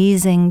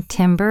pleasing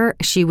timbre.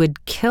 She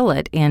would kill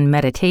it in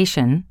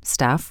meditation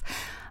stuff.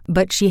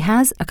 But she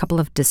has a couple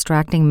of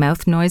distracting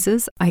mouth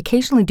noises. I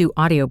occasionally do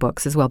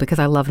audiobooks as well because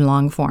I love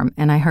long form.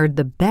 And I heard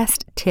the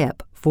best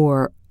tip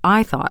for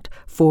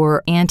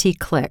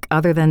anti-click,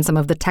 other than some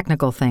of the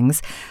technical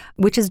things,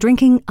 which is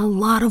drinking a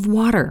lot of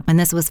water. And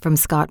this was from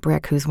Scott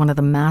Brick, who's one of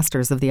the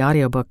masters of the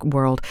audiobook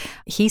world.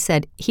 He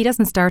said he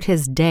doesn't start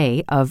his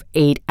day of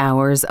 8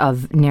 hours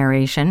of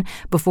narration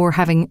before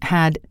having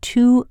had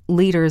 2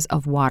 liters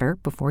of water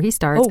before he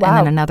starts, and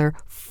then another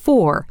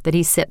 4 that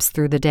he sips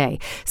through the day.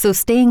 So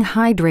staying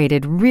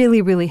hydrated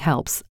really, really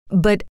helps.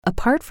 But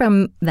apart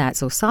from that,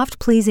 so soft,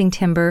 pleasing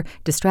timbre,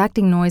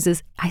 distracting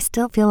noises, I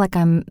still feel like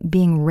I'm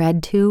being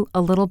read to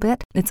a little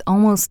bit. It's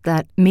almost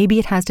that maybe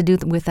it has to do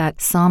with that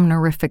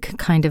somnorific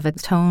kind of a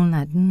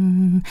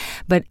tone,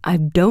 but I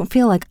don't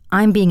feel like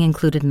I'm being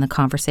included in the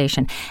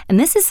conversation. And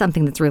this is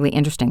something that's really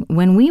interesting.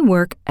 When we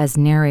work as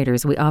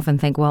narrators, we often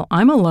think, well,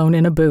 I'm alone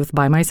in a booth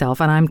by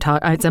myself and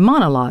it's a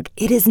monologue.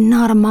 It is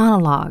not a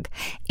monologue.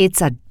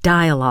 It's a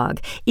dialogue.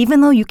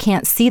 Even though you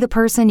can't see the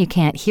person, you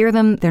can't hear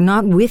them, they're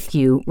not with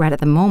you right at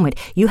the moment,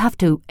 you have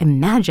to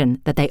imagine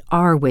that they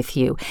are with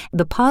you.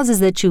 The pauses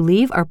that you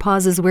leave are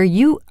pauses where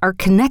you are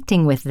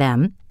connecting with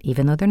them,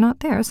 even though they're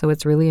not there, so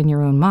it's really in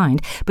your own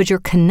mind, but you're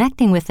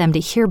connecting with them to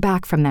hear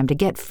back from them, to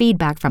get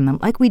feedback from them,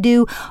 like we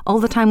do all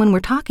the time when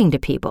we're talking to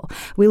people.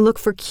 We look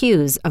for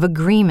cues of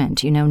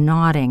agreement,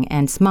 nodding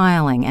and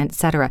smiling,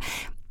 etc.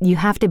 You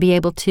have to be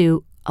able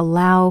to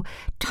allow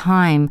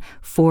time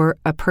for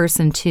a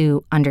person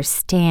to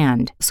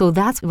understand. So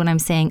that's what I'm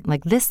saying.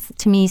 Like, this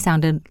to me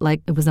sounded like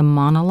it was a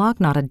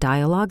monologue, not a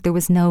dialogue. There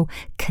was no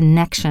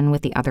connection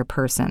with the other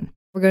person.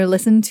 We're going to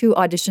listen to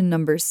audition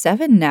number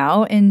 7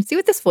 now and see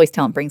what this voice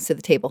talent brings to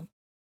the table.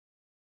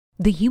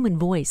 The human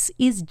voice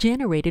is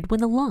generated when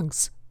the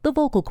lungs, the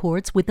vocal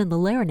cords within the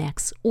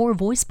larynx or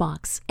voice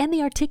box, and the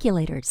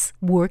articulators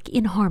work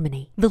in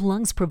harmony. The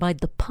lungs provide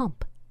the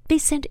pump. They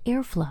send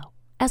airflow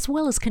as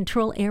well as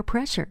control air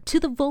pressure to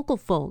the vocal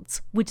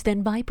folds, which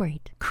then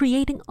vibrate,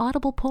 creating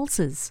audible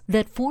pulses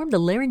that form the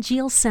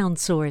laryngeal sound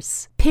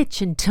source.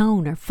 Pitch and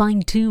tone are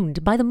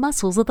fine-tuned by the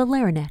muscles of the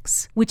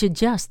larynx, which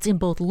adjusts in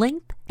both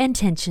length and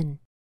tension.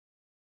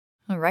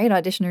 All right,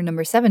 auditioner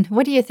number 7.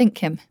 What do you think,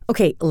 Kim?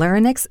 Okay,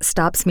 larynx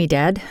stops me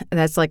dead.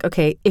 That's like,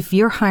 okay, if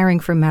you're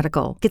hiring for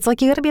medical, it's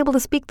like you got to be able to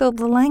speak the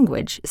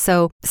language.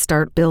 So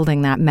start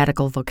building that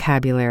medical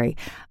vocabulary.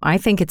 I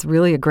think it's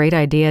really a great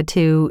idea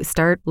to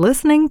start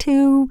listening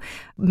to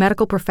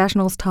medical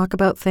professionals talk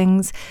about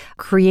things.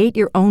 Create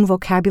your own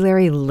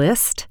vocabulary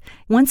list.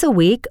 Once a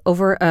week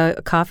over a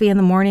coffee in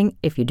the morning,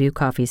 if you do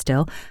coffee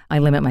still, I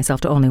limit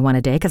myself to only one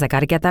a day because I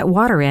got to get that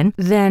water in,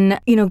 then,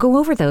 go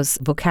over those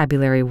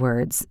vocabulary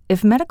words.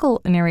 If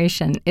medical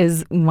narration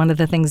is one of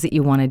the things that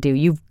you want to do,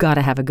 you've got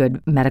to have a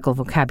good medical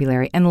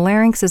vocabulary. And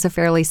larynx is a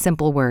fairly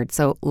simple word.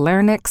 So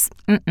larynx,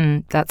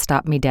 that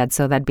stopped me dead.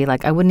 So that'd be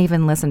like, I wouldn't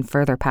even listen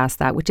further past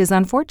that, which is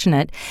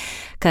unfortunate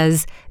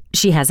because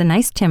she has a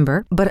nice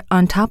timbre, but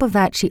on top of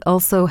that, she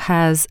also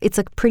has, it's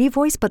a pretty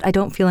voice, but I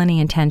don't feel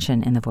any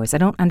intention in the voice. I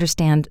don't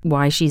understand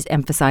why she's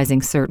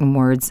emphasizing certain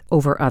words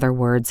over other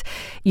words.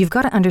 You've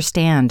got to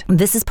understand,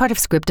 this is part of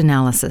script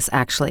analysis,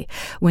 actually.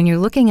 When you're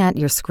looking at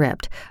your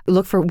script,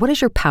 look for what is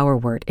your power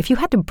word. If you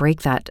had to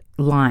break that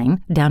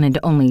line down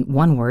into only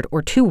one word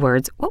or two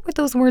words, what would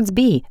those words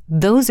be?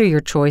 Those are your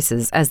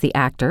choices as the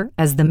actor,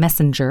 as the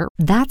messenger.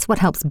 That's what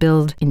helps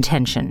build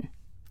intention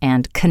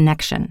and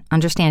connection,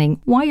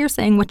 understanding why you're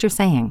saying what you're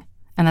saying.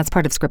 And that's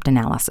part of script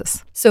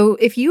analysis. So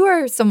if you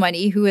are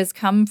somebody who has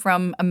come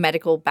from a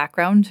medical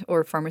background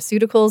or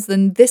pharmaceuticals,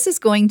 then this is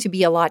going to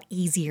be a lot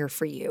easier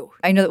for you.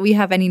 I know that we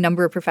have any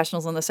number of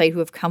professionals on the site who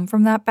have come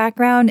from that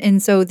background,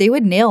 and so they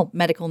would nail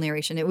medical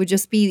narration. It would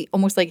just be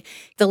almost like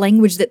the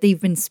language that they've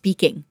been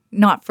speaking,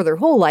 not for their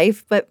whole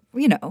life, but,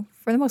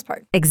 for the most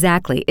part.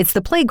 Exactly. It's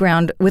the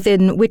playground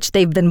within which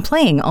they've been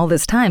playing all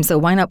this time, so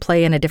why not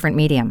play in a different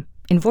medium?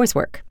 In voice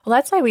work. Well,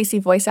 that's why we see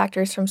voice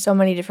actors from so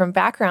many different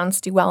backgrounds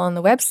do well on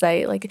the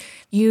website. Like,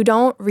 you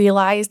don't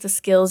realize the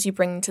skills you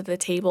bring to the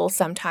table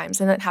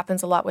sometimes. And that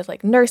happens a lot with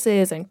like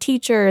nurses and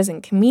teachers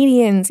and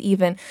comedians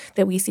even,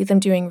 that we see them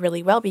doing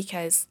really well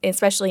because,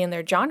 especially in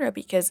their genre,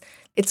 because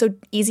it's so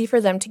easy for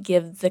them to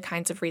give the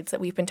kinds of reads that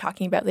we've been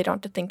talking about. They don't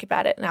have to think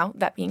about it. Now,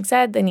 that being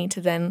said, they need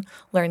to then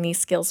learn these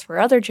skills for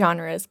other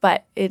genres,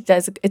 but it's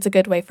a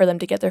good way for them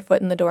to get their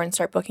foot in the door and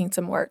start booking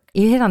some work.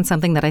 You hit on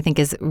something that I think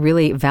is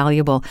really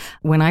valuable.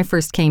 When I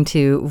first came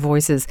to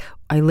Voices,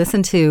 I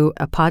listened to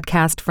a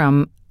podcast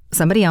from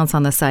somebody else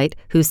on the site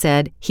who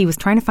said he was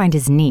trying to find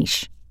his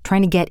niche,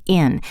 trying to get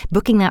in,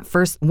 booking that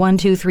first 1,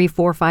 2, 3,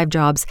 4, 5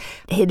 jobs.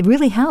 It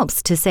really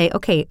helps to say,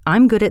 okay,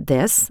 I'm good at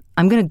this.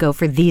 I'm going to go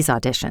for these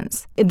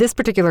auditions. This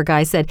particular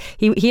guy said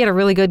he had a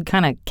really good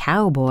kind of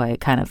cowboy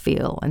kind of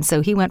feel. And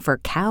so he went for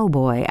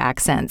cowboy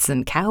accents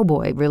and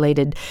cowboy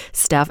related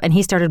stuff. And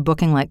he started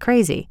booking like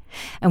crazy.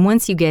 And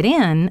once you get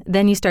in,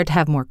 then you start to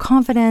have more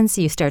confidence.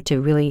 You start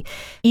to really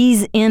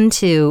ease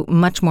into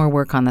much more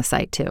work on the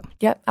site too.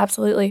 Yep,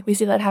 absolutely. We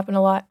see that happen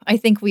a lot. I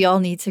think we all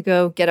need to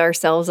go get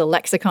ourselves a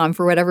lexicon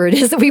for whatever it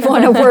is that we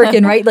want to work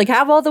in, right? Like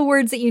have all the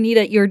words that you need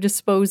at your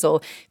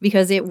disposal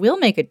because it will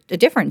make a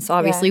difference,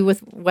 obviously, with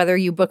whether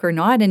you book or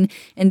not. And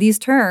these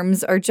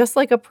terms are just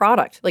like a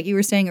product. Like you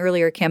were saying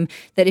earlier, Kim,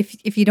 that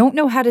if you don't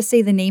know how to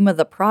say the name of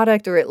the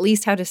product or at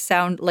least how to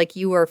sound like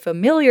you are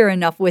familiar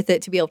enough with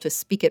it to be able to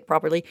speak it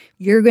properly,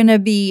 you're going to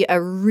be a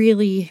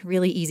really,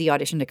 really easy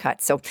audition to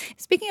cut. So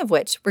speaking of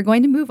which, we're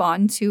going to move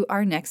on to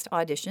our next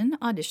audition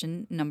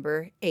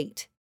number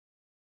 8.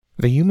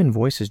 The human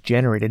voice is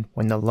generated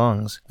when the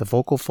lungs, the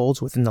vocal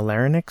folds within the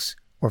larynx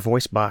or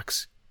voice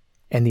box,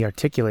 and the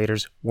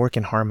articulators work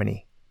in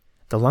harmony.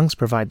 The lungs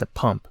provide the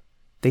pump.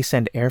 They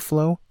send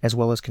airflow as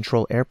well as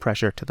control air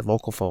pressure to the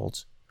vocal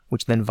folds,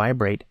 which then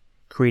vibrate,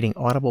 creating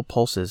audible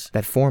pulses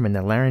that form in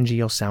the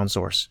laryngeal sound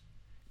source.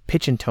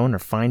 Pitch and tone are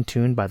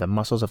fine-tuned by the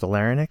muscles of the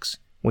larynx,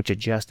 which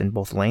adjust in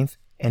both length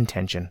and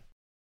tension.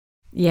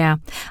 Yeah.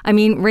 I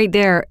mean, right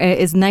there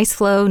is nice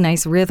flow,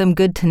 nice rhythm,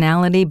 good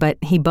tonality, but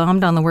he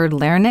bombed on the word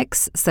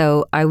larynx,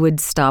 so I would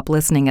stop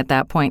listening at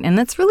that point. And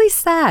that's really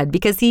sad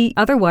because he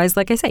otherwise,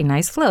 like I say,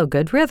 nice flow,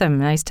 good rhythm,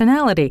 nice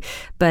tonality.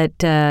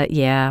 But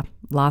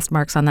lost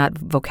marks on that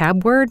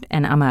vocab word,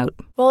 and I'm out.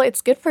 Well,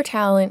 it's good for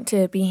talent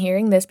to be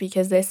hearing this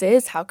because this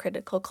is how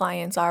critical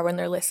clients are when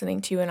they're listening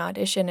to an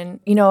audition. And,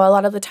 a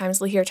lot of the times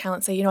we'll hear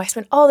talent say, I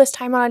spent all this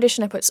time on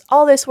audition, I put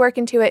all this work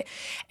into it,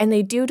 and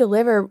they do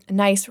deliver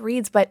nice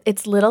reads, but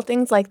it's little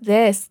things like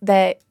this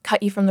that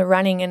cut you from the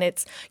running. And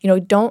it's,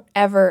 don't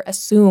ever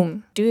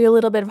assume. Do a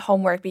little bit of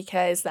homework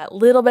because that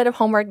little bit of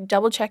homework,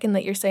 double checking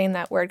that you're saying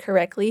that word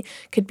correctly,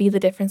 could be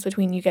the difference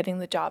between you getting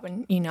the job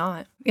and you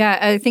not. Yeah,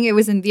 I think it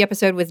was in the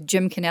episode with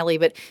Jim Kennelly,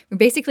 but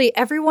basically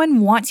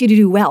everyone wants you to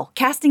do well.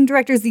 Casting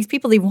directors, these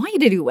people, they want you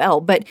to do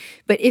well. But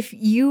if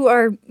you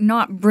are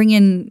not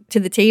bringing to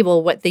the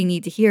table what they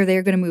need to hear,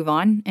 they're going to move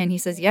on. And he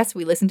says, yes,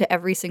 we listen to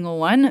every single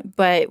one,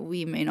 but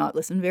we may not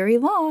listen very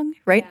long,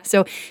 right? Yeah.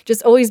 So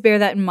just always bear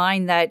that in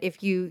mind, that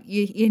if you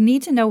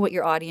need to know what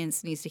your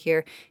audience needs to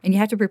hear, and you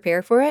have to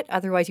prepare for it.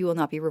 Otherwise, you will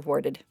not be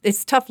rewarded.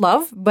 It's tough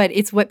love, but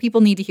it's what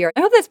people need to hear.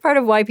 I hope that's part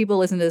of why people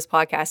listen to this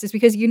podcast, is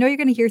because you're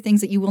going to hear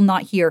things that you will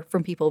not hear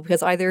from people,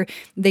 because either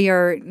they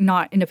are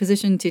not in a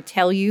position to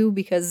tell you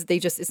because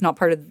it's not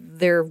part of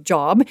their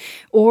job,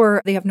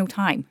 or they have no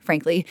time,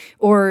 frankly,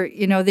 or,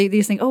 they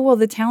just think, oh, well,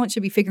 the talent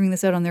should be figuring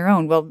this out on their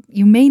own. Well,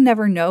 you may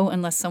never know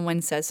unless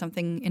someone says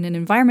something in an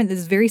environment that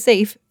is very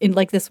safe,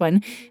 like this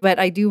one. But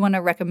I do want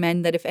to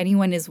recommend that if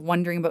anyone is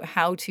wondering about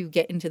how to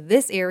get into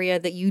this area,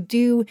 that you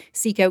do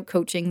seek out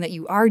coaching, that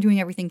you are doing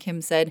everything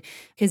Kim said,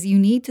 because you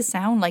need to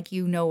sound like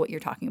you know what you're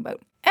talking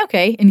about.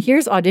 Okay, and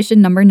here's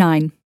audition number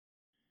 9.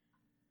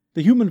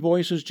 The human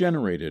voice is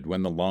generated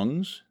when the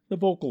lungs, the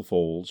vocal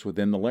folds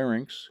within the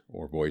larynx,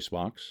 or voice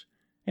box,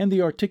 and the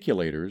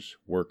articulators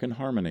work in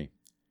harmony.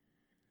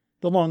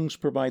 The lungs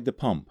provide the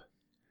pump.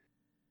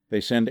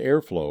 They send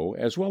airflow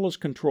as well as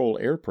control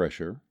air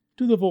pressure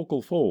to the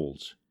vocal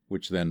folds,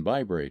 which then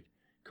vibrate,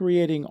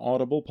 creating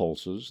audible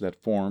pulses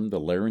that form the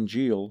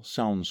laryngeal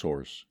sound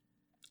source.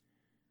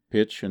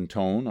 Pitch and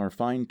tone are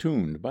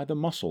fine-tuned by the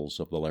muscles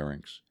of the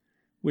larynx,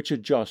 which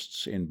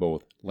adjusts in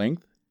both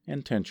length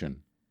and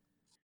tension.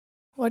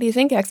 What do you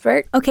think,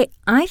 expert? Okay,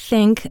 I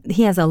think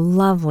he has a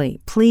lovely,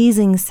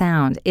 pleasing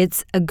sound.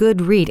 It's a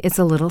good read. It's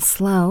a little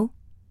slow.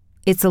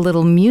 It's a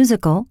little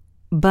musical,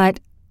 but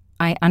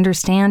I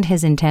understand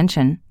his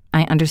intention.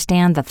 I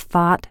understand the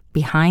thought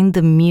behind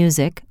the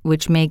music,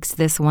 which makes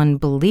this one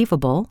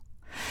believable.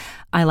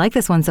 I like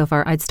this one so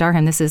far. I'd star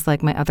him. This is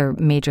like my other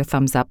major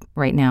thumbs up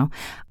right now.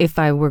 If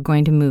I were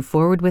going to move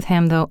forward with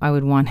him, though, I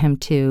would want him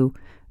to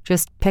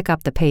just pick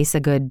up the pace a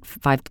good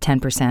 5 to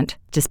 10%,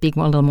 to speak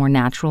a little more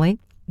naturally.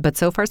 But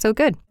so far, so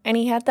good. And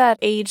he had that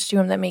age to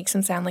him that makes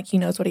him sound like he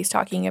knows what he's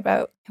talking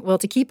about. Well,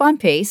 to keep on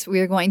pace, we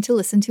are going to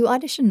listen to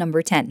audition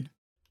number 10.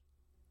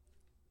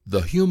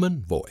 The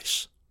human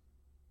voice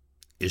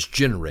is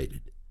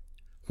generated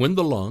when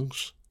the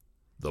lungs,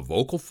 the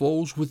vocal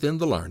folds within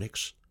the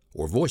larynx,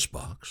 or voice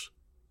box,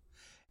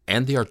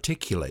 and the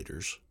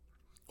articulators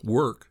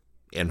work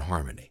in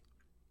harmony.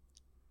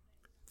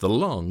 The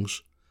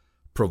lungs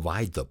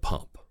provide the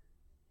pump.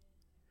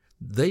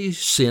 They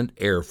send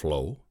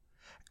airflow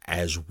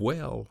as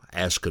well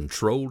as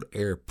controlled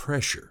air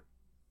pressure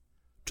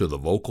to the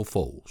vocal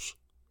folds,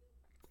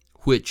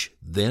 which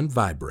then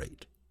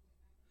vibrate,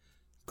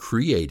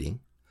 creating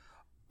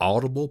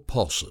audible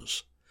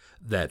pulses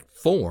that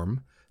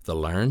form the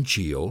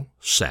laryngeal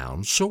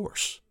sound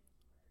source.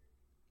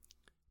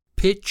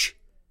 Pitch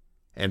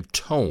and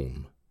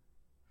tone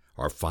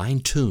are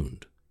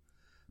fine-tuned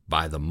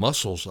by the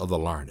muscles of the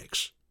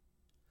larynx,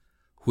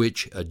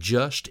 which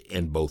adjust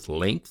in both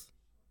length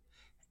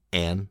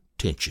and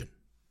tension.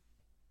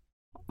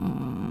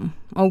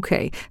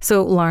 Okay,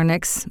 so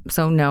larynx,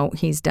 so no,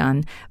 he's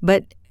done.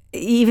 But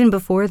even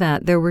before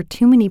that, there were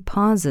too many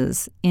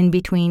pauses in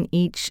between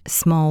each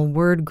small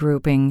word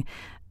grouping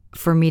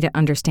for me to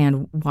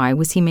understand why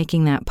was he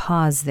making that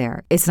pause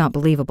there. It's not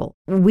believable.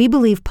 We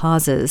believe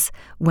pauses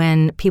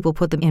when people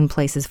put them in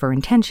places for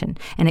intention,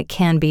 and it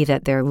can be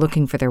that they're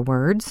looking for their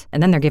words,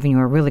 and then they're giving you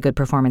a really good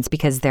performance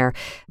because they're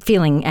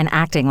feeling and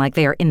acting like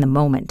they are in the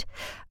moment.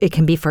 It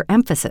can be for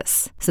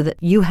emphasis, so that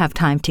you have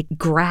time to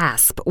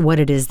grasp what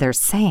it is they're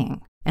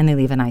saying, and they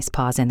leave a nice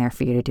pause in there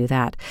for you to do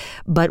that.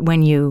 But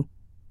when you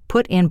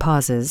put in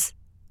pauses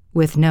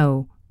with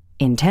no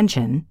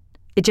intention,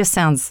 it just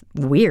sounds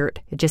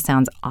weird. It just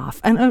sounds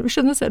off. And I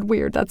shouldn't have said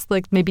weird. That's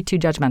like maybe too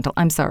judgmental.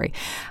 I'm sorry.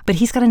 But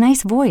he's got a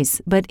nice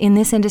voice. But in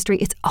this industry,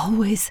 it's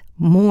always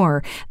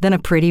more than a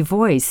pretty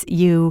voice.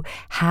 You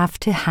have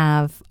to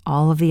have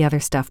all of the other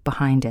stuff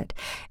behind it.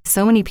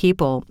 So many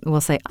people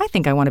will say, I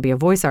think I want to be a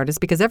voice artist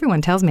because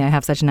everyone tells me I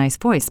have such a nice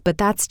voice. But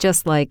that's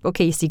just like,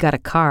 okay, so you got a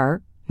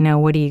car. Now,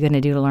 what are you going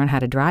to do to learn how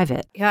to drive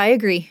it? Yeah, I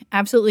agree.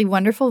 Absolutely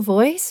wonderful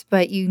voice,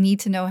 but you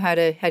need to know how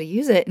to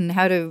use it and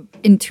how to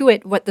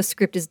intuit what the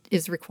script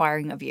is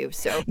requiring of you.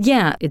 So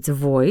yeah, it's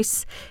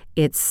voice,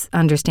 it's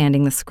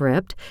understanding the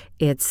script,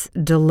 it's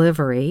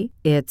delivery,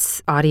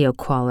 it's audio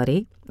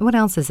quality. What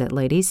else is it,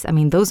 ladies? I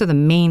mean, those are the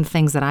main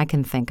things that I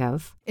can think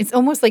of. It's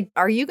almost like,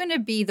 are you going to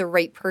be the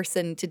right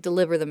person to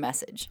deliver the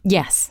message?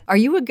 Yes. Are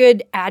you a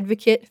good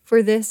advocate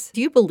for this? Do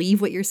you believe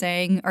what you're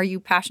saying? Are you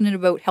passionate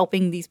about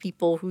helping these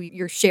people who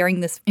you're sharing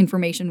this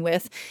information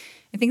with?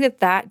 I think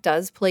that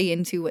does play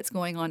into what's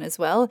going on as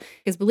well,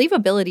 because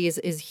believability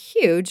is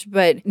huge,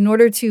 but in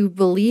order to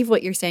believe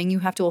what you're saying, you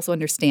have to also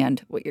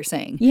understand what you're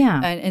saying.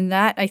 Yeah. And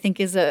that, I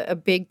think, is a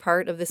big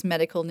part of this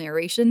medical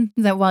narration,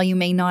 that while you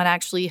may not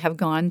actually have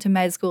gone to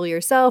med school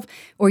yourself,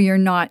 or you're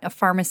not a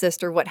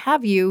pharmacist or what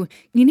have you,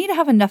 you need to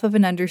have enough of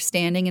an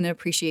understanding and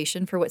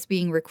appreciation for what's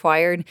being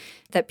required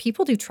that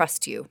people do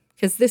trust you.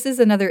 Because this is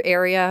another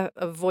area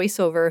of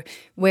voiceover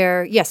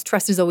where, yes,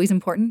 trust is always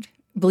important.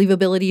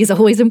 believability is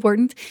always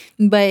important,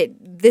 but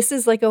this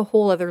is like a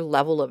whole other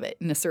level of it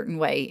in a certain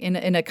way,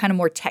 in a kind of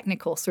more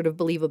technical sort of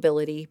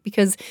believability,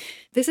 because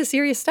this is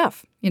serious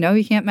stuff.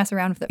 You can't mess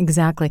around with it.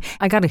 Exactly.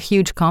 I got a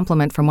huge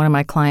compliment from one of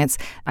my clients.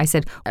 I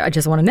said, I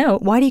just want to know,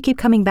 why do you keep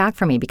coming back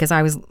for me? Because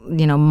I was,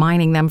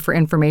 mining them for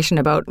information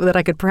about that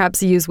I could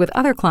perhaps use with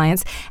other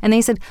clients. And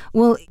they said,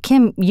 well,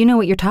 Kim, you know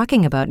what you're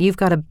talking about. You've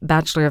got a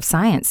Bachelor of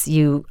Science.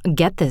 You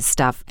get this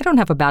stuff. I don't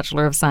have a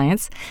Bachelor of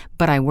Science,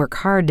 but I work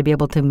hard to be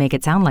able to make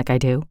it sound like I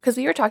do. Because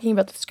we were talking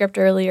about the script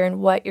earlier and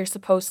what you're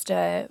supposed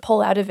to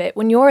pull out of it.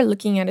 When you're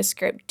looking at a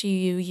script, do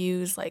you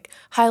use like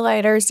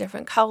highlighters,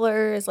 different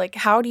colors? Like,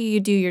 how do you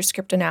do your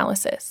script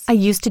analysis? I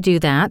used to do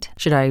that.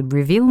 Should I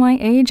reveal my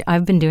age?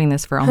 I've been doing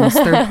this for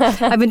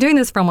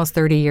almost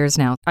 30 years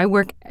now. I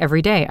work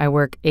every day. I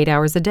work 8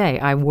 hours a day.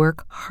 I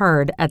work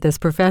hard at this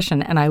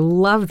profession, and I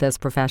love this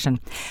profession.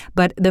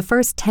 But the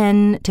first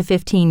 10 to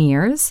 15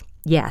 years,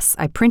 yes,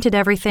 I printed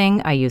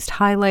everything. I used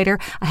highlighter.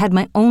 I had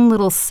my own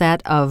little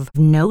set of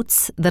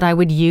notes that I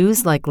would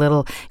use, like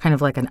little kind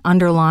of like an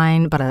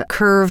underline, but a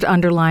curved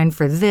underline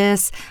for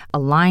this, a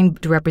line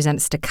to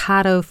represent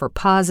staccato for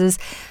pauses.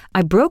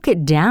 I broke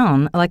it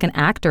down like an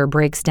actor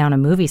breaks down a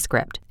movie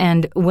script.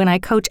 And when I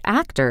coach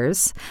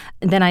actors,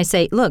 then I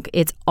say, look,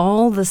 it's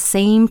all the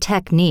same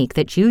technique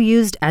that you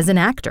used as an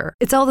actor.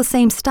 It's all the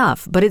same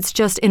stuff, but it's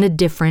just in a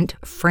different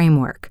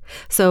framework.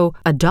 So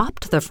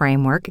adopt the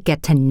framework,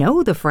 get to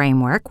know the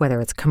framework,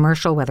 whether it's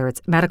commercial, whether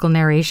it's medical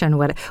narration,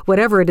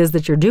 whatever it is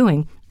that you're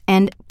doing,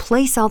 and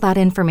place all that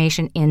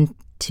information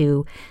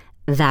into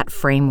that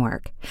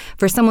framework.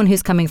 For someone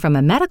who's coming from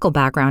a medical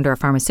background or a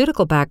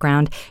pharmaceutical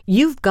background,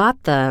 you've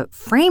got the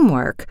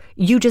framework,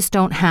 you just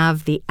don't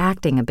have the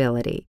acting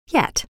ability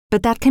yet.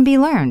 But that can be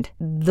learned.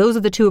 Those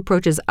are the two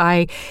approaches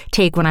I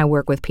take when I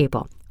work with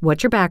people.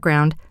 What's your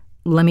background?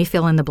 Let me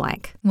fill in the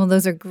blank. Well,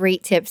 those are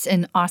great tips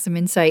and awesome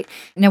insight.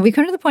 Now, we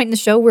come to the point in the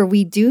show where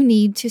we do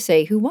need to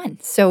say who won.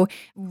 So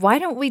why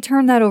don't we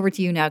turn that over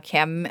to you now,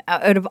 Kim?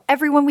 Out of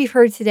everyone we've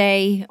heard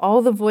today,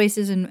 all the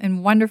voices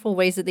and wonderful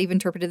ways that they've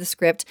interpreted the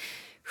script,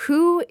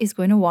 who is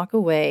going to walk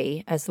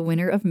away as the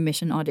winner of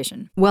Mission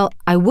Audition? Well,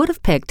 I would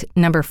have picked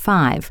number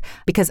 5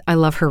 because I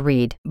love her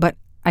read, but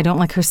I don't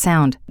like her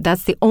sound.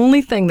 That's the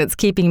only thing that's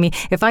keeping me.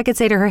 If I could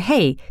say to her,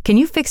 hey, can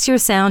you fix your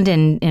sound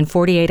in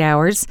 48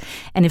 hours?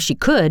 And if she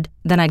could,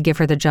 then I'd give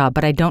her the job.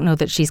 But I don't know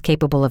that she's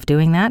capable of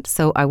doing that.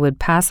 So I would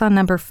pass on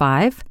number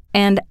 5.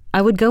 And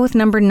I would go with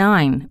number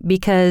 9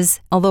 because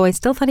although I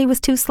still thought he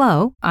was too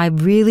slow, I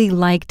really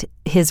liked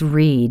his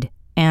read.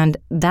 And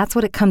that's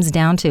what it comes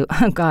down to.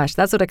 Oh, gosh,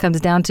 that's what it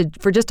comes down to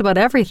for just about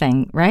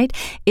everything, right?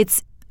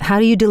 It's how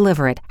do you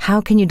deliver it?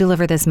 How can you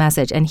deliver this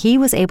message? And he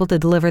was able to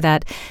deliver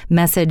that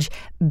message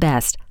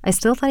best. I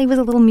still thought he was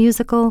a little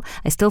musical.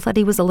 I still thought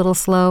he was a little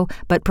slow,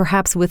 but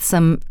perhaps with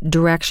some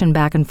direction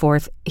back and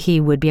forth, he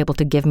would be able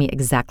to give me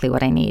exactly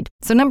what I need.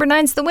 So number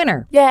 9's the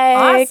winner. Yay,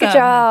 awesome. Good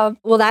job.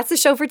 Well, that's the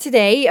show for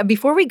today.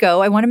 Before we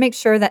go, I want to make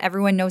sure that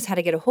everyone knows how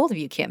to get a hold of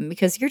you, Kim,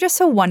 because you're just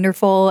so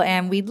wonderful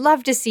and we'd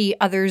love to see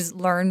others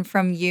learn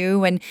from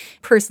you. And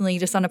personally,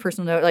 just on a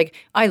personal note, like,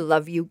 I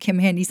love you, Kim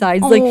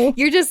Handysides. Like,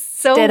 you're just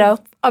so ditto.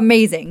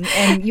 Amazing.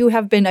 And you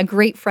have been a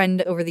great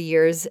friend over the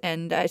years.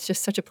 And it's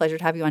just such a pleasure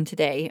to have you on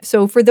today.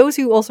 So for those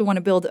who also want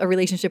to build a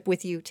relationship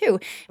with you too,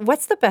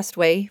 what's the best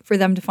way for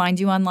them to find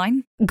you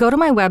online? Go to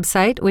my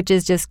website, which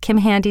is just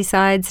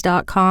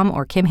kimhandysides.com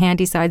or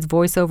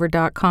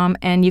kimhandysidesvoiceover.com,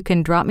 and you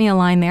can drop me a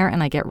line there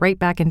and I get right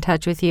back in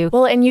touch with you.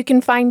 Well, and you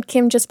can find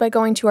Kim just by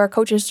going to our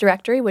coaches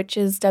directory, which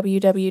is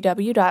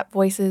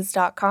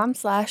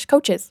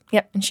www.voices.com/coaches.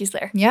 Yep, and she's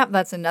there. Yep,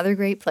 that's another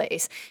great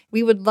place.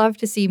 We would love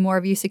to see more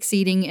of you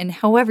succeeding, and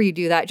however you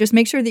do that, just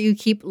make sure that you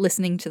keep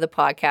listening to the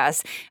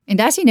podcast.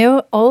 And as you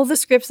know, all the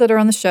scripts that are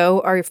on the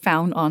show are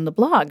found on the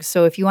blog.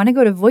 So if you want to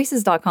go to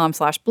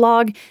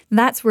voices.com/blog,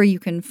 that's where you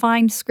can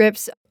find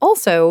scripts.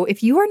 Also,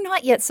 if you are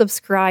not yet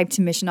subscribed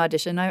to Mission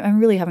Audition, I'm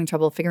really having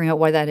trouble figuring out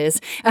why that is.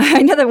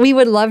 I know that we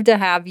would love to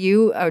have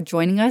you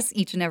joining us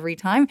each and every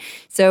time.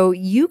 So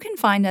you can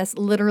find us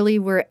literally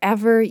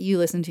wherever you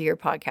listen to your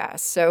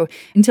podcast. So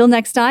until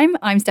next time,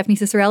 I'm Stephanie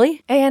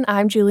Cicerelli. And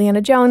I'm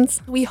Juliana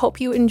Jones. We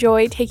hope you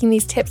enjoy taking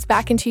these tips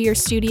back into your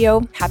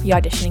studio. Happy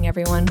auditioning,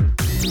 everyone.